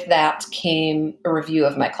so with that came a review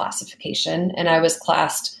of my classification, and I was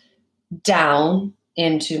classed down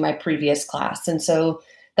into my previous class. And so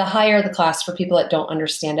the higher the class, for people that don't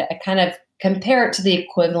understand it, I kind of compare it to the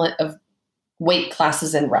equivalent of weight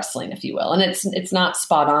classes in wrestling, if you will. And it's not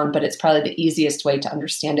spot on, but it's probably the easiest way to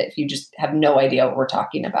understand it if you just have no idea what we're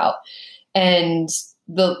talking about. And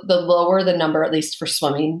the lower the number, at least for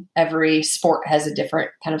swimming, every sport has a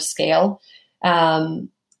different kind of scale,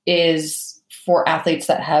 is for athletes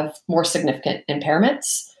that have more significant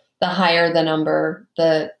impairments. The higher the number,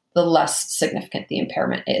 the less significant the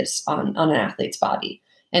impairment is on an athlete's body.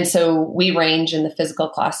 And so we range in the physical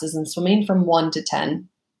classes in swimming from 1 to 10.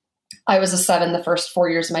 I was a 7 the first 4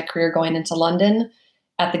 years of my career going into London.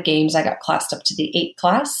 At the games, I got classed up to the 8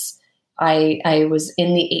 class. I was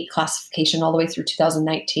in the 8 classification all the way through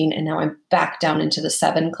 2019, and now I'm back down into the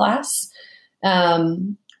 7 class,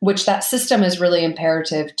 which that system is really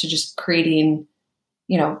imperative to just creating,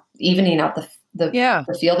 evening out the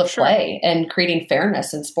field of play and creating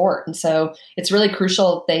fairness in sport. And so it's really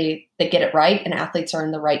crucial they get it right and athletes are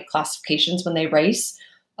in the right classifications when they race.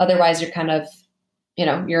 Otherwise, you're kind of,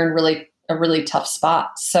 you're in a really tough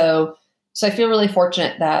spot. So I feel really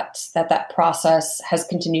fortunate that process has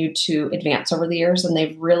continued to advance over the years, and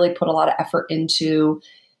they've really put a lot of effort into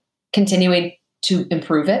continuing to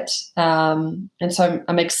improve it. And so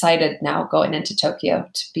I'm excited now going into Tokyo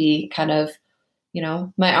to be kind of,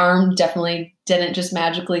 my arm definitely didn't just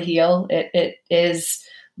magically heal. It is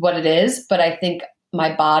what it is, but I think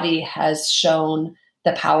my body has shown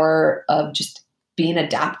the power of just being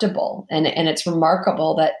adaptable. And it's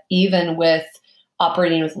remarkable that even with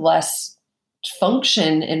operating with less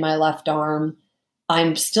function in my left arm,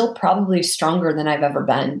 I'm still probably stronger than I've ever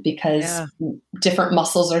been because different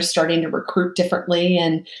muscles are starting to recruit differently,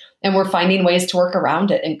 and we're finding ways to work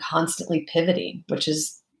around it and constantly pivoting, which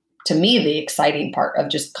is, to me, the exciting part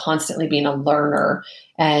of just constantly being a learner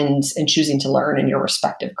and choosing to learn in your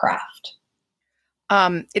respective craft.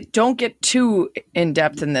 Don't get too in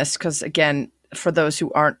depth in this because, again, for those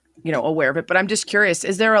who aren't, aware of it, but I'm just curious,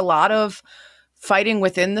 is there a lot of fighting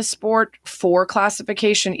within the sport for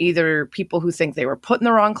classification, either people who think they were put in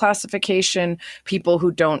the wrong classification, people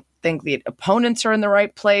who don't think the opponents are in the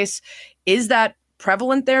right place? Is that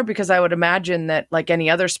prevalent there? Because I would imagine that, like any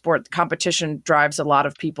other sport, competition drives a lot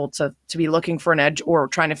of people to be looking for an edge or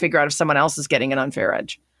trying to figure out if someone else is getting an unfair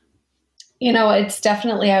edge. It's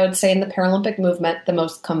definitely, I would say, in the Paralympic movement, the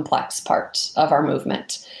most complex part of our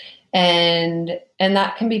movement. And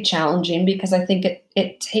that can be challenging because I think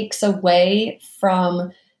it takes away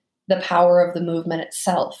from the power of the movement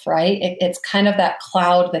itself, right? It's kind of that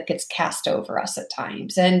cloud that gets cast over us at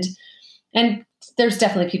times. And there's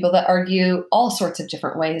definitely people that argue all sorts of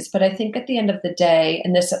different ways. But I think at the end of the day,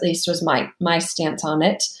 and this at least was my stance on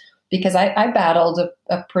it, because I battled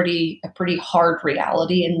a pretty hard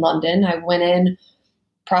reality in London. I went in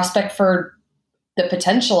prospect for the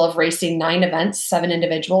potential of racing 9 events, 7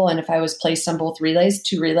 individual. And if I was placed on both relays,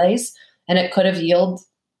 2 relays, and it could have yielded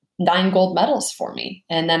 9 gold medals for me.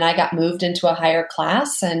 And then I got moved into a higher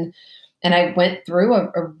class and I went through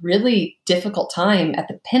a really difficult time at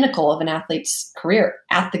the pinnacle of an athlete's career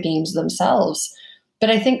at the games themselves. But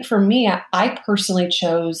I think for me, I personally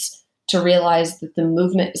chose to realize that the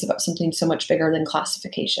movement is about something so much bigger than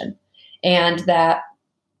classification. And that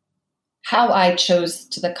how I chose,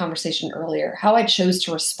 to the conversation earlier, how I chose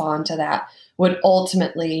to respond to that would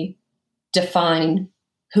ultimately define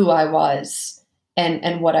who I was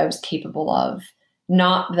and what I was capable of,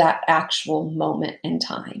 not that actual moment in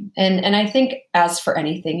time. And I think, as for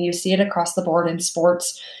anything, you see it across the board in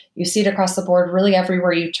sports, you see it across the board really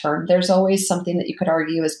everywhere you turn. There's always something that you could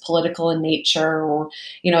argue is political in nature, or,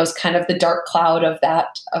 is kind of the dark cloud of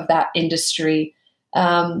that industry.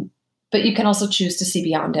 But you can also choose to see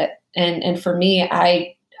beyond it. And for me,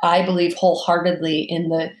 I believe wholeheartedly in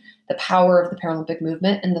the power of the Paralympic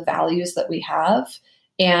movement and the values that we have,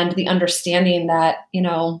 and the understanding that,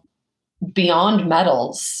 beyond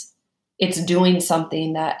medals, it's doing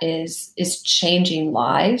something that is changing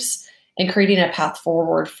lives and creating a path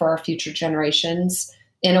forward for our future generations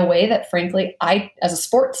in a way that, frankly, I, as a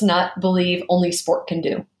sports nut, believe only sport can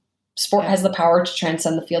do. Sport has the power to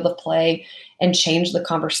transcend the field of play and change the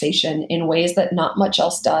conversation in ways that not much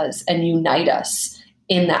else does, and unite us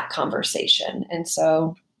in that conversation. And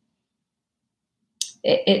so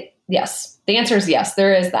yes, the answer is yes,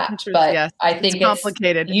 there is that. But yes. I think it's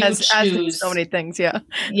complicated. As so many things. Yeah.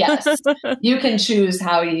 Yes. You can choose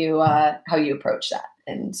how you approach that.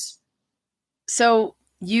 And so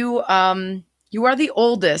you are the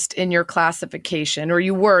oldest in your classification, or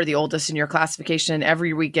you were the oldest in your classification in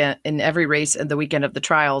every weekend, in every race in the weekend of the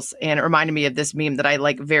trials. And it reminded me of this meme that I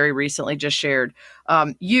very recently just shared.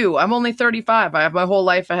 I'm only 35. I have my whole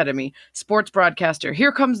life ahead of me. Sports broadcaster.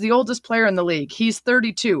 Here comes the oldest player in the league. He's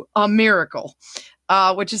 32. A miracle.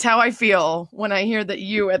 Which is how I feel when I hear that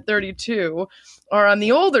you at 32 are on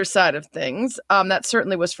the older side of things. That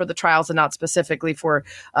certainly was for the trials and not specifically for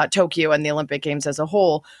Tokyo and the Olympic Games as a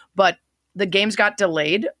whole. But the games got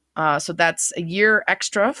delayed. So that's a year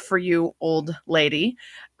extra for you, old lady.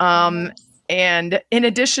 And in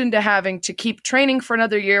addition to having to keep training for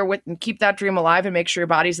another year and keep that dream alive and make sure your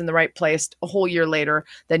body's in the right place a whole year later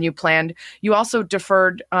than you planned, you also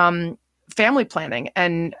deferred family planning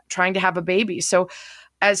and trying to have a baby. So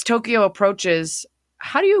as Tokyo approaches,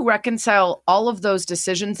 how do you reconcile all of those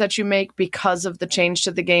decisions that you make because of the change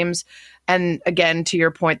to the games? And again, to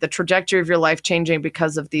your point, the trajectory of your life changing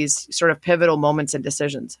because of these sort of pivotal moments and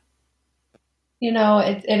decisions?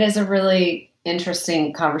 It is a really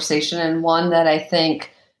interesting conversation, and one that I think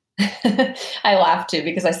I laugh to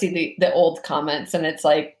because I see the old comments, and it's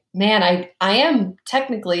like, man, I am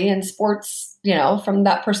technically in sports, from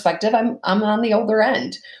that perspective, I'm on the older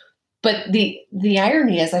end. But the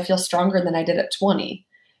irony is I feel stronger than I did at 20.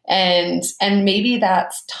 And maybe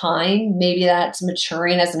that's time, maybe that's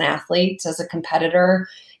maturing as an athlete, as a competitor,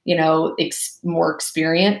 more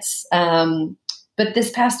experience. But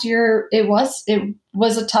this past year, it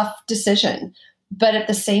was a tough decision. But at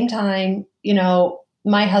the same time,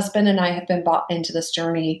 my husband and I have been bought into this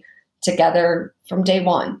journey together from day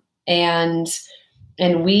one. And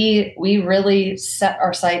we really set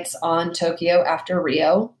our sights on Tokyo after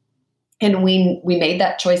Rio. And we made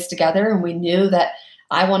that choice together, and we knew that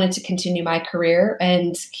I wanted to continue my career,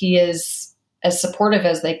 and he is as supportive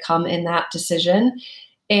as they come in that decision.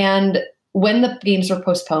 And when the games were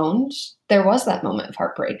postponed, there was that moment of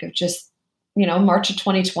heartbreak of just, March of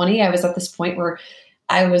 2020, I was at this point where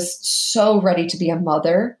I was so ready to be a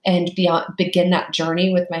mother and begin that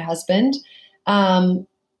journey with my husband. And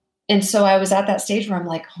so I was at that stage where I'm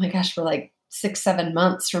like, oh my gosh, we're 6-7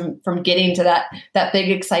 months from getting to that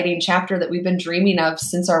big, exciting chapter that we've been dreaming of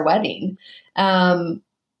since our wedding. And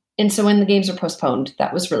so when the games were postponed,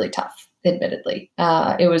 that was really tough, admittedly.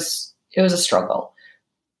 It was a struggle,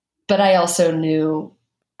 but I also knew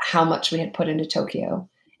how much we had put into Tokyo.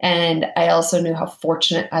 And I also knew how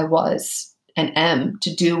fortunate I was and am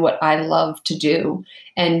to do what I love to do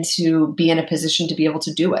and to be in a position to be able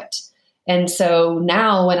to do it. And so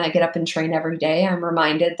now when I get up and train every day, I'm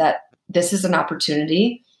reminded that this is an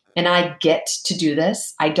opportunity and I get to do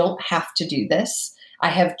this. I don't have to do this. I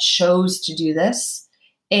have chose to do this.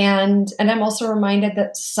 And I'm also reminded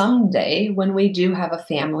that someday when we do have a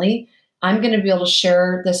family, I'm going to be able to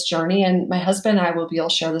share this journey, and my husband and I will be able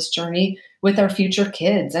to share this journey with our future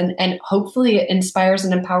kids. And hopefully it inspires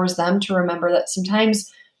and empowers them to remember that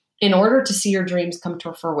sometimes in order to see your dreams come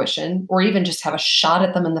to fruition, or even just have a shot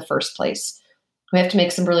at them in the first place, we have to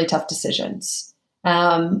make some really tough decisions.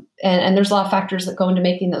 And there's a lot of factors that go into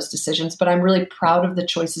making those decisions, but I'm really proud of the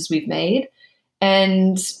choices we've made.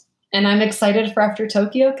 And I'm excited for after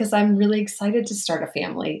Tokyo because I'm really excited to start a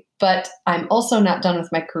family, but I'm also not done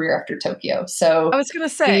with my career after Tokyo. So I was going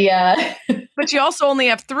to say, but you also only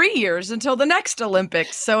have 3 years until the next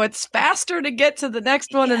Olympics. So it's faster to get to the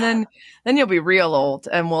next one. And then you'll be real old,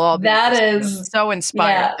 and we'll all be so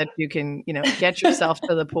inspired that you can, get yourself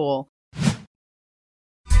to the pool.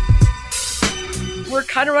 We're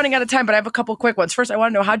kind of running out of time, but I have a couple quick ones. First, I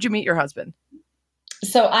want to know, how'd you meet your husband?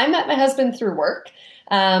 So I met my husband through work.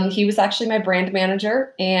 He was actually my brand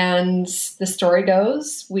manager, and the story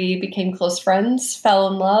goes, we became close friends, fell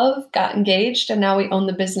in love, got engaged, and now we own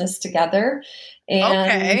the business together.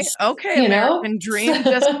 And, okay. American dream,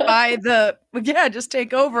 just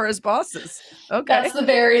take over as bosses. Okay. That's the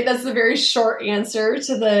very short answer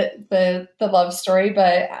to the love story,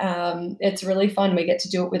 but it's really fun. We get to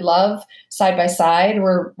do what we love side by side.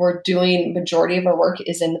 We're doing majority of our work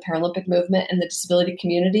is in the Paralympic movement and the disability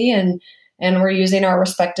community, and we're using our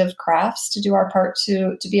respective crafts to do our part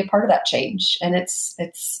to be a part of that change. And it's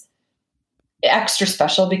extra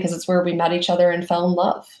special because it's where we met each other and fell in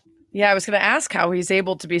love. Yeah, I was going to ask how he's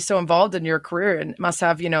able to be so involved in your career and must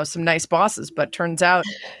have, some nice bosses, but turns out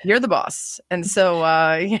you're the boss. And so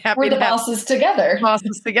happy We're the to have bosses together.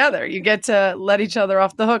 bosses together. You get to let each other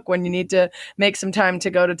off the hook when you need to make some time to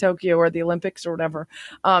go to Tokyo or the Olympics or whatever.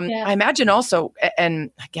 Yeah. I imagine also, and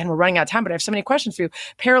again, we're running out of time, but I have so many questions for you.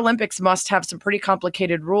 Paralympics must have some pretty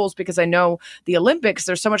complicated rules because I know the Olympics,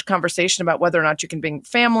 there's so much conversation about whether or not you can bring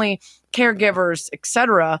family, caregivers,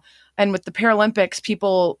 etc. And with the Paralympics,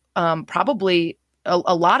 people probably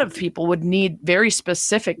a lot of people would need very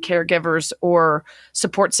specific caregivers or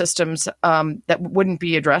support systems that wouldn't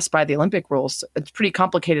be addressed by the Olympic rules. It's pretty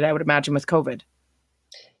complicated, I would imagine, with COVID.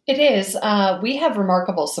 It is. We have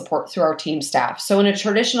remarkable support through our team staff. So in a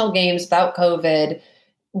traditional games without COVID,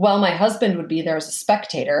 while my husband would be there as a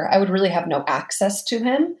spectator, I would really have no access to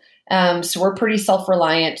him. So we're pretty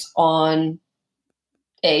self-reliant on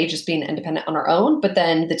just being independent on our own, but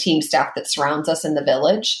then the team staff that surrounds us in the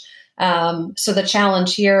village. So the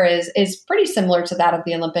challenge here is pretty similar to that of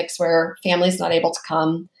the Olympics, where family's not able to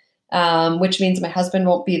come, which means my husband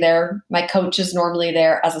won't be there. My coach is normally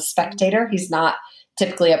there as a spectator. He's not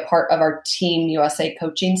typically a part of our Team USA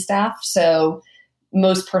coaching staff. So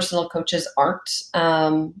most personal coaches aren't.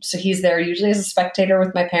 So he's there usually as a spectator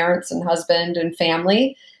with my parents and husband and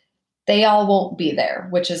family. They all won't be there,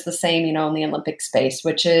 which is the same, in the Olympic space,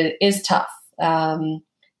 which is tough.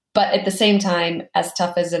 But at the same time, as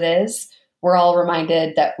tough as it is, we're all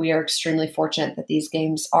reminded that we are extremely fortunate that these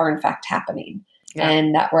games are in fact happening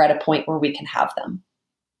and that we're at a point where we can have them.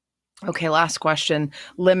 Okay, last question.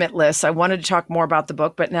 Limitless. I wanted to talk more about the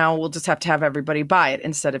book, but now we'll just have to have everybody buy it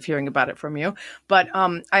instead of hearing about it from you. But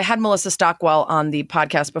I had Melissa Stockwell on the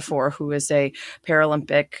podcast before, who is a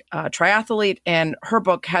Paralympic triathlete, and her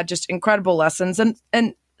book had just incredible lessons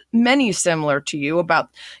and many similar to you about,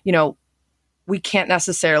 we can't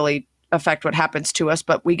necessarily affect what happens to us,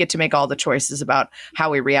 but we get to make all the choices about how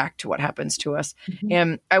we react to what happens to us. Mm-hmm.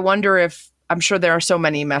 And I wonder I'm sure there are so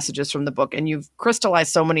many messages from the book and you've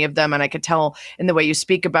crystallized so many of them. And I could tell in the way you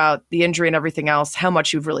speak about the injury and everything else, how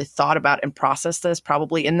much you've really thought about and processed this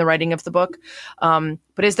probably in the writing of the book.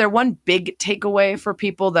 But is there one big takeaway for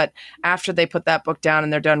people that after they put that book down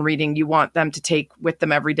and they're done reading, you want them to take with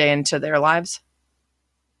them every day into their lives?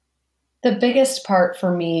 The biggest part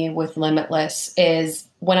for me with Limitless is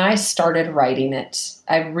when I started writing it,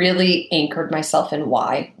 I really anchored myself in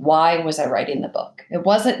why. Why was I writing the book? It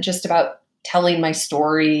wasn't just about telling my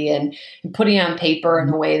story and putting it on paper in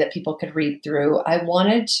a way that people could read through. I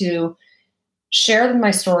wanted to share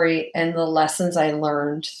my story and the lessons I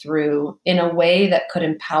learned through in a way that could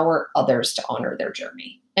empower others to honor their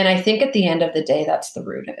journey. And I think at the end of the day, that's the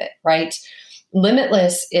root of it, right?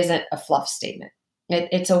 Limitless isn't a fluff statement.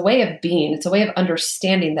 It's a way of being. It's a way of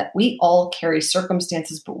understanding that we all carry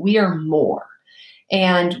circumstances, but we are more.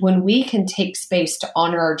 And when we can take space to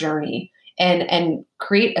honor our journey and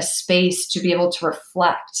create a space to be able to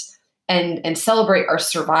reflect and celebrate our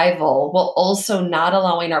survival, while also not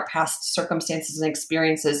allowing our past circumstances and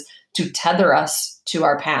experiences to tether us to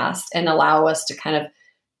our past and allow us to kind of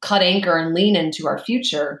cut anchor and lean into our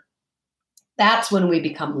future, that's when we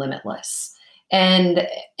become limitless. And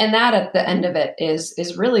that at the end of it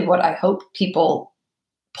is really what I hope people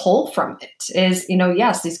pull from it is,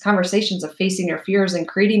 yes, these conversations of facing your fears and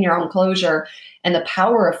creating your own closure and the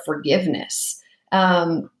power of forgiveness,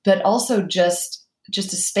 but also just a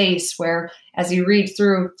space where as you read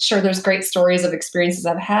through, sure, there's great stories of experiences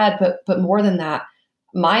I've had, but more than that,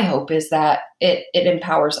 my hope is that it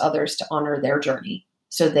empowers others to honor their journey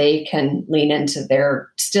so they can lean into their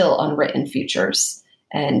still unwritten futures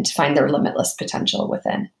and find their limitless potential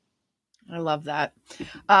within. I love that.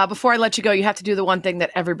 Before I let you go, you have to do the one thing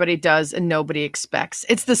that everybody does and nobody expects.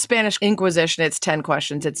 It's the Spanish Inquisition. It's 10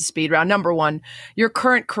 questions. It's a speed round. Number one, your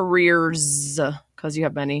current careers, because you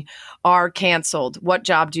have many, are canceled. What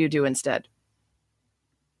job do you do instead?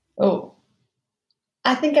 Oh,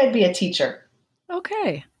 I think I'd be a teacher.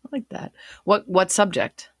 Okay. I like that. What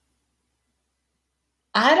subject?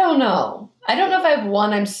 I don't know. I don't know if I have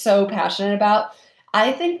one I'm so passionate about.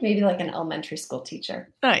 I think maybe like an elementary school teacher.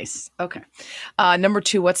 Nice. Okay. Number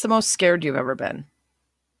two, what's the most scared you've ever been?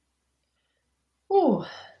 Oh,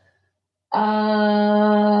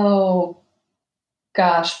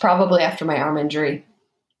 gosh, probably after my arm injury.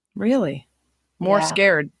 Really? More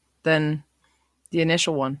scared than the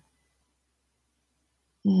initial one?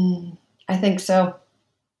 I think so.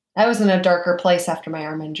 I was in a darker place after my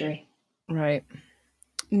arm injury. Right.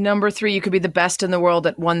 Number three, you could be the best in the world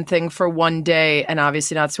at one thing for one day, and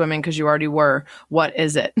obviously not swimming because you already were. What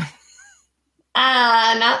is it?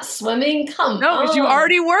 Not swimming. Come on. No, because you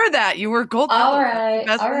already were that. You were gold medal. All right.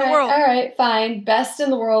 Best all in right. the world. All right. Fine. Best in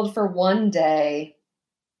the world for one day.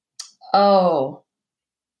 Oh,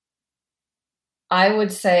 I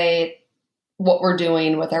would say what we're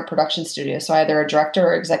doing with our production studio. So either a director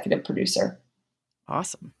or executive producer.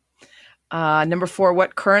 Awesome. Number 4,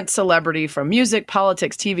 what current celebrity from music,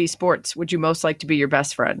 politics, TV, sports would you most like to be your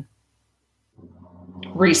best friend?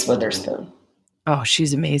 Reese Witherspoon. Oh,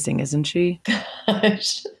 she's amazing, isn't she? I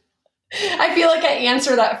feel like I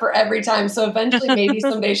answer that for every time. So eventually maybe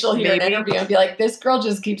someday she'll hear an interview and be like, this girl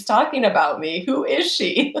just keeps talking about me. Who is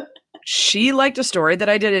she? She liked a story that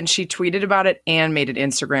I did and she tweeted about it and made an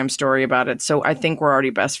Instagram story about it. So I think we're already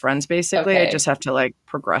best friends, basically. Okay. I just have to like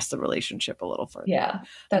progress the relationship a little further. Yeah,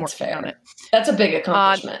 that's working on fair. it. That's a big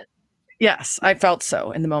accomplishment. Yes, I felt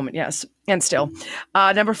so in the moment. Yes. And still.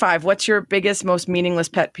 Number 5, what's your biggest, most meaningless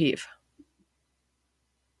pet peeve?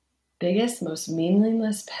 Biggest, most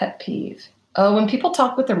meaningless pet peeve. Oh, when people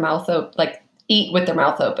talk with their mouth open, like eat with their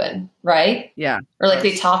mouth open, right? Yeah. Or like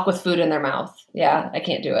they talk with food in their mouth. Yeah, I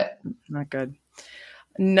can't do it. Not good.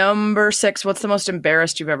 Number 6, what's the most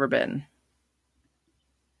embarrassed you've ever been?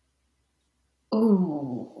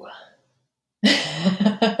 Ooh.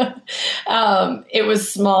 It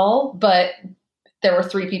was small, but there were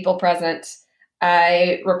 3 people present.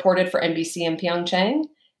 I reported for NBC in Pyeongchang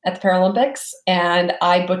at the Paralympics, and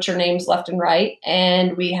I butcher names left and right.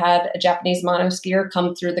 And we had a Japanese monoskier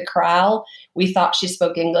come through the corral. We thought she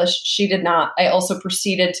spoke English. She did not. I also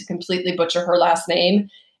proceeded to completely butcher her last name.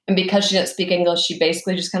 And because she didn't speak English, she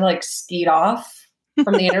basically just kind of like skied off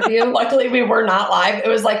from the interview. Luckily, we were not live. It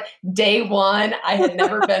was like day 1. I had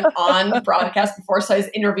never been on broadcast before, so I was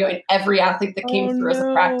interviewing every athlete that came through as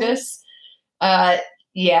a practice.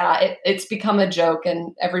 It's become a joke,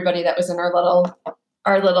 and everybody that was in our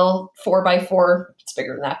little 4x4, it's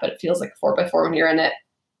bigger than that, but it feels like a 4x4 when you're in it,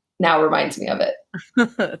 now reminds me of it.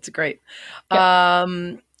 That's great.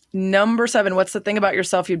 Yep. Number 7, what's the thing about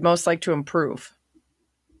yourself you'd most like to improve?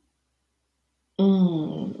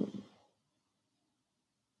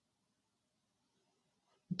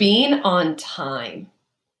 Being on time.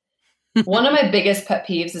 One of my biggest pet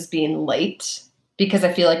peeves is being late, because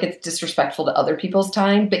I feel like it's disrespectful to other people's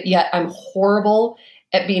time, but yet I'm horrible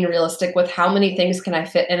at being realistic with how many things can I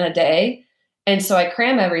fit in a day. And so I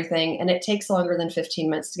cram everything, and it takes longer than 15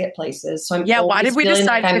 minutes to get places. So why did we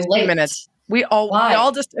decide 15 late. minutes? We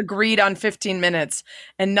all just agreed on 15 minutes,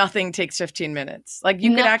 and nothing takes 15in minutes. Like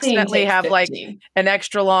you could accidentally have 15. like an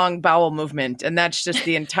extra long bowel movement, and that's just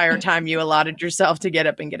the entire time you allotted yourself to get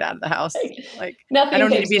up and get out of the house. Like I don't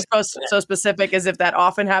need to be so specific as if that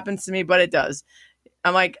often happens to me, but it does.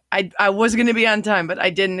 I'm like, I was going to be on time, but I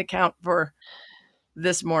didn't account for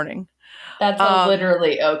this morning. That's a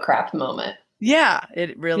literally oh crap moment. Yeah,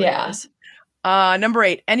 it really is. Number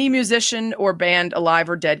 8, any musician or band alive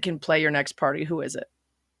or dead can play your next party. Who is it?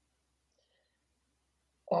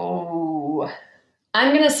 Oh,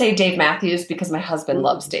 I'm going to say Dave Matthews, because my husband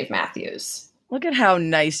loves Dave Matthews. Look at how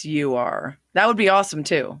nice you are. That would be awesome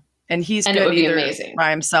too. And he's good, it would be either amazing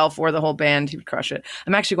by himself or the whole band. He would crush it.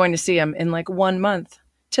 I'm actually going to see him in like 1 month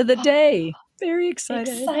to the day. Very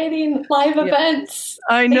excited. Exciting live events.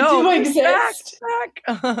 I know. They do exist.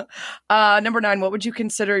 Back. Number 9, what would you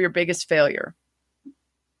consider your biggest failure?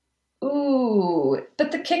 Ooh,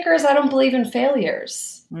 but the kicker is I don't believe in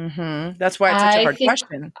failures. Mm-hmm. That's why it's such a hard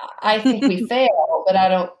question. I think we fail, but I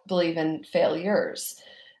don't believe in failures.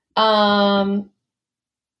 But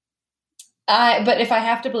if I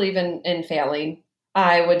have to believe in failing,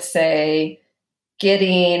 I would say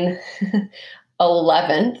getting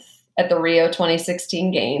 11th at the Rio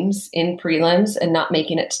 2016 games in prelims and not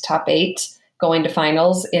making it to top 8, going to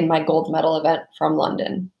finals in my gold medal event from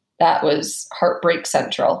London. That was heartbreak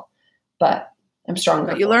central, but I'm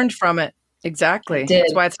stronger. But you learned from it. Exactly.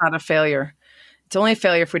 That's why it's not a failure. It's only a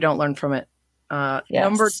failure if we don't learn from it. Yes.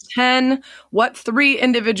 Number 10, what 3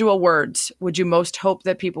 individual words would you most hope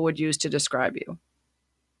that people would use to describe you?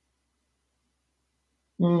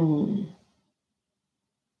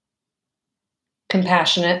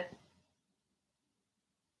 Compassionate,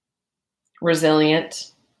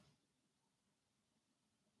 resilient,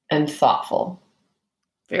 and thoughtful.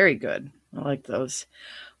 Very good. I like those.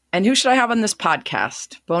 And who should I have on this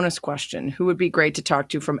podcast? Bonus question. Who would be great to talk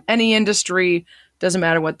to from any industry? Doesn't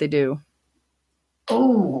matter what they do.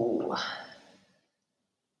 Oh,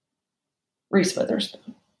 Reese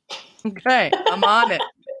Witherspoon. Okay, I'm on it.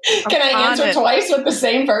 Can I answer twice with the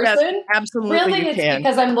same person? Yes, absolutely, really, you it's can.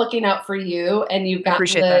 because I'm looking out for you, and you've gotten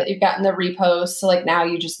the repost. So like now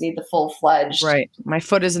you just need the full-fledged right. My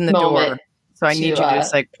foot is in the door, so I need you to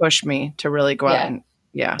just like push me to really go out and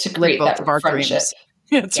Yeah. to Live create both that of our friendship. dreams.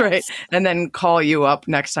 That's right. And then call you up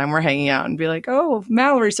next time we're hanging out and be like, oh,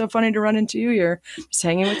 Mallory, so funny to run into you here. Just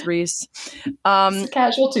hanging with Reese. It's a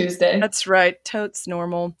casual Tuesday. That's right. Totes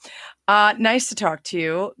normal. Nice to talk to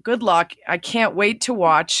you. Good luck. I can't wait to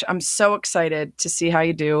watch. I'm so excited to see how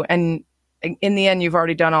you do. And in the end, you've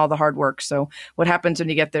already done all the hard work. So what happens when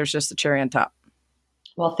you get there is just the cherry on top.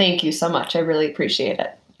 Well, thank you so much. I really appreciate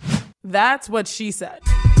it. That's what she said.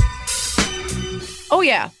 Oh,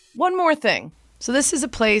 yeah. One more thing. So this is a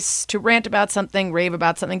place to rant about something, rave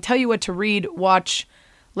about something, tell you what to read, watch,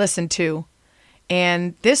 listen to.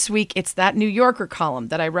 And this week, it's that New Yorker column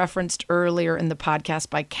that I referenced earlier in the podcast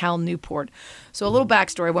by Cal Newport. So a little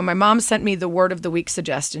backstory. When my mom sent me the word of the week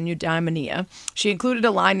suggestion, eudaimonia, she included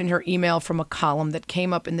a line in her email from a column that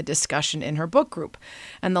came up in the discussion in her book group.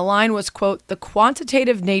 And the line was, quote, "The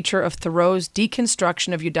quantitative nature of Thoreau's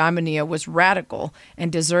deconstruction of eudaimonia was radical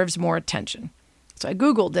and deserves more attention." So I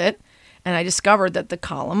Googled it. And I discovered that the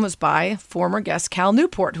column was by former guest Cal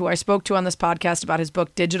Newport, who I spoke to on this podcast about his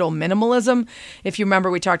book, Digital Minimalism. If you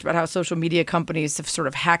remember, we talked about how social media companies have sort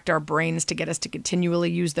of hacked our brains to get us to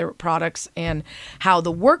continually use their products, and how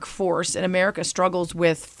the workforce in America struggles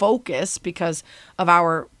with focus because of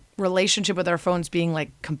our relationship with our phones being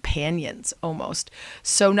like companions almost.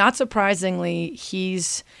 So not surprisingly,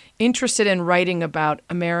 he's interested in writing about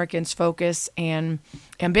Americans' focus and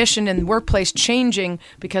ambition in the workplace changing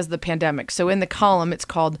because of the pandemic. So in the column, it's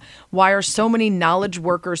called "Why Are So Many Knowledge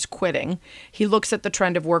Workers Quitting?" He looks at the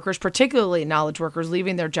trend of workers, particularly knowledge workers,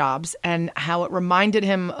 leaving their jobs, and how it reminded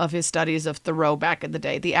him of his studies of Thoreau back in the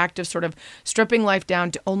day, the act of sort of stripping life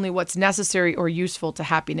down to only what's necessary or useful to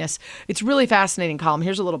happiness. It's really fascinating column.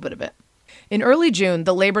 Here's a little bit of it. In early June,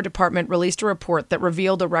 the Labor Department released a report that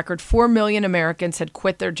revealed a record 4 million Americans had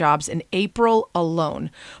quit their jobs in April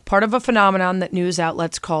alone, part of a phenomenon that news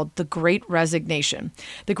outlets called the Great Resignation.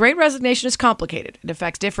 The Great Resignation is complicated. It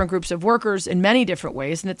affects different groups of workers in many different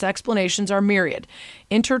ways, and its explanations are myriad.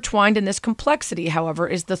 Intertwined in this complexity, however,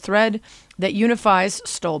 is the thread that unifies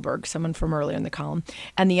Stolberg, someone from earlier in the column,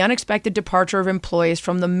 and the unexpected departure of employees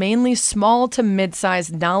from the mainly small to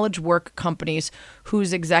mid-sized knowledge work companies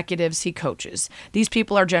whose executives he coaches. These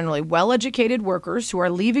people are generally well-educated workers who are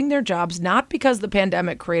leaving their jobs not because the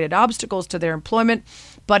pandemic created obstacles to their employment,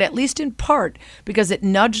 but at least in part because it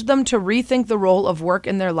nudged them to rethink the role of work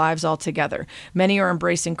in their lives altogether. Many are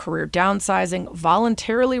embracing career downsizing,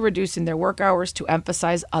 voluntarily reducing their work hours to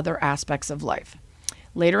emphasize other aspects of life.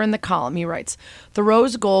 Later in the column, he writes,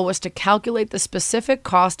 Thoreau's goal was to calculate the specific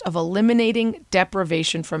cost of eliminating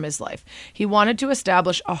deprivation from his life. He wanted to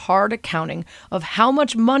establish a hard accounting of how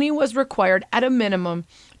much money was required at a minimum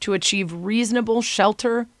to achieve reasonable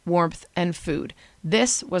shelter, warmth, and food.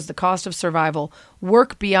 This was the cost of survival.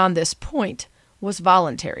 Work beyond this point was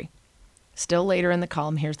voluntary. Still later in the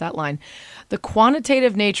column, here's that line. The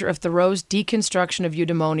quantitative nature of Thoreau's deconstruction of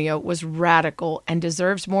eudaimonia was radical and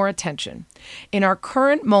deserves more attention. In our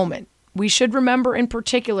current moment, we should remember in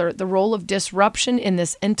particular the role of disruption in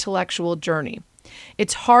this intellectual journey.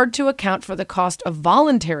 It's hard to account for the cost of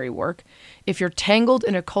voluntary work if you're tangled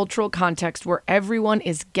in a cultural context where everyone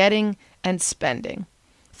is getting and spending.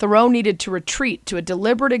 Thoreau needed to retreat to a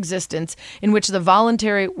deliberate existence in which the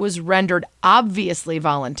voluntary was rendered obviously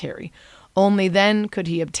voluntary. Only then could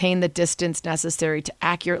he obtain the distance necessary to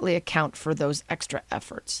accurately account for those extra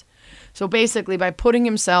efforts. So basically, by putting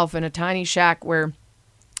himself in a tiny shack where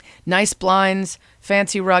nice blinds,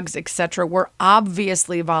 fancy rugs, etc. were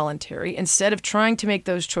obviously voluntary, instead of trying to make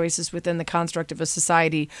those choices within the construct of a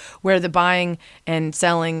society where the buying and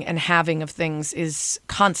selling and having of things is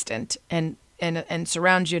constant and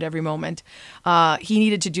surrounds you at every moment, he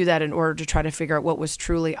needed to do that in order to try to figure out what was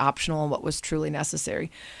truly optional and what was truly necessary.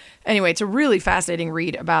 Anyway, it's a really fascinating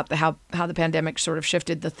read about how the pandemic sort of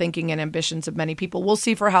shifted the thinking and ambitions of many people. We'll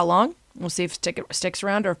see for how long. We'll see if it sticks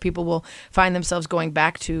around or if people will find themselves going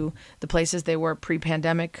back to the places they were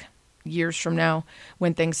pre-pandemic years from now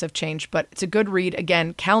when things have changed. But it's a good read.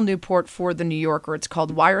 Again, Cal Newport for The New Yorker. It's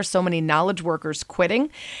called Why Are So Many Knowledge Workers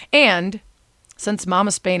Quitting? And since Mama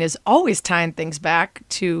Spain is always tying things back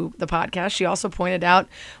to the podcast, she also pointed out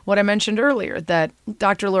what I mentioned earlier, that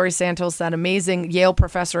Dr. Laurie Santos, that amazing Yale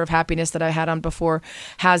professor of happiness that I had on before,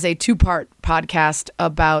 has a 2-part podcast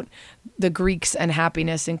about the Greeks and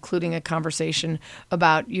happiness, including a conversation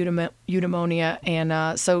about eudaimonia.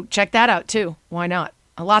 And so check that out too. Why not?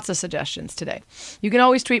 Lots of suggestions today. You can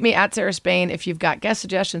always tweet me at Sarah Spain if you've got guest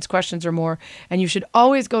suggestions, questions, or more. And you should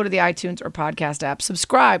always go to the iTunes or podcast app.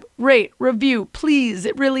 Subscribe, rate, review, please.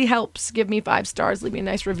 It really helps. Give me 5 stars. Leave me a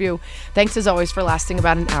nice review. Thanks as always for lasting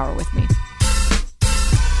about an hour with me.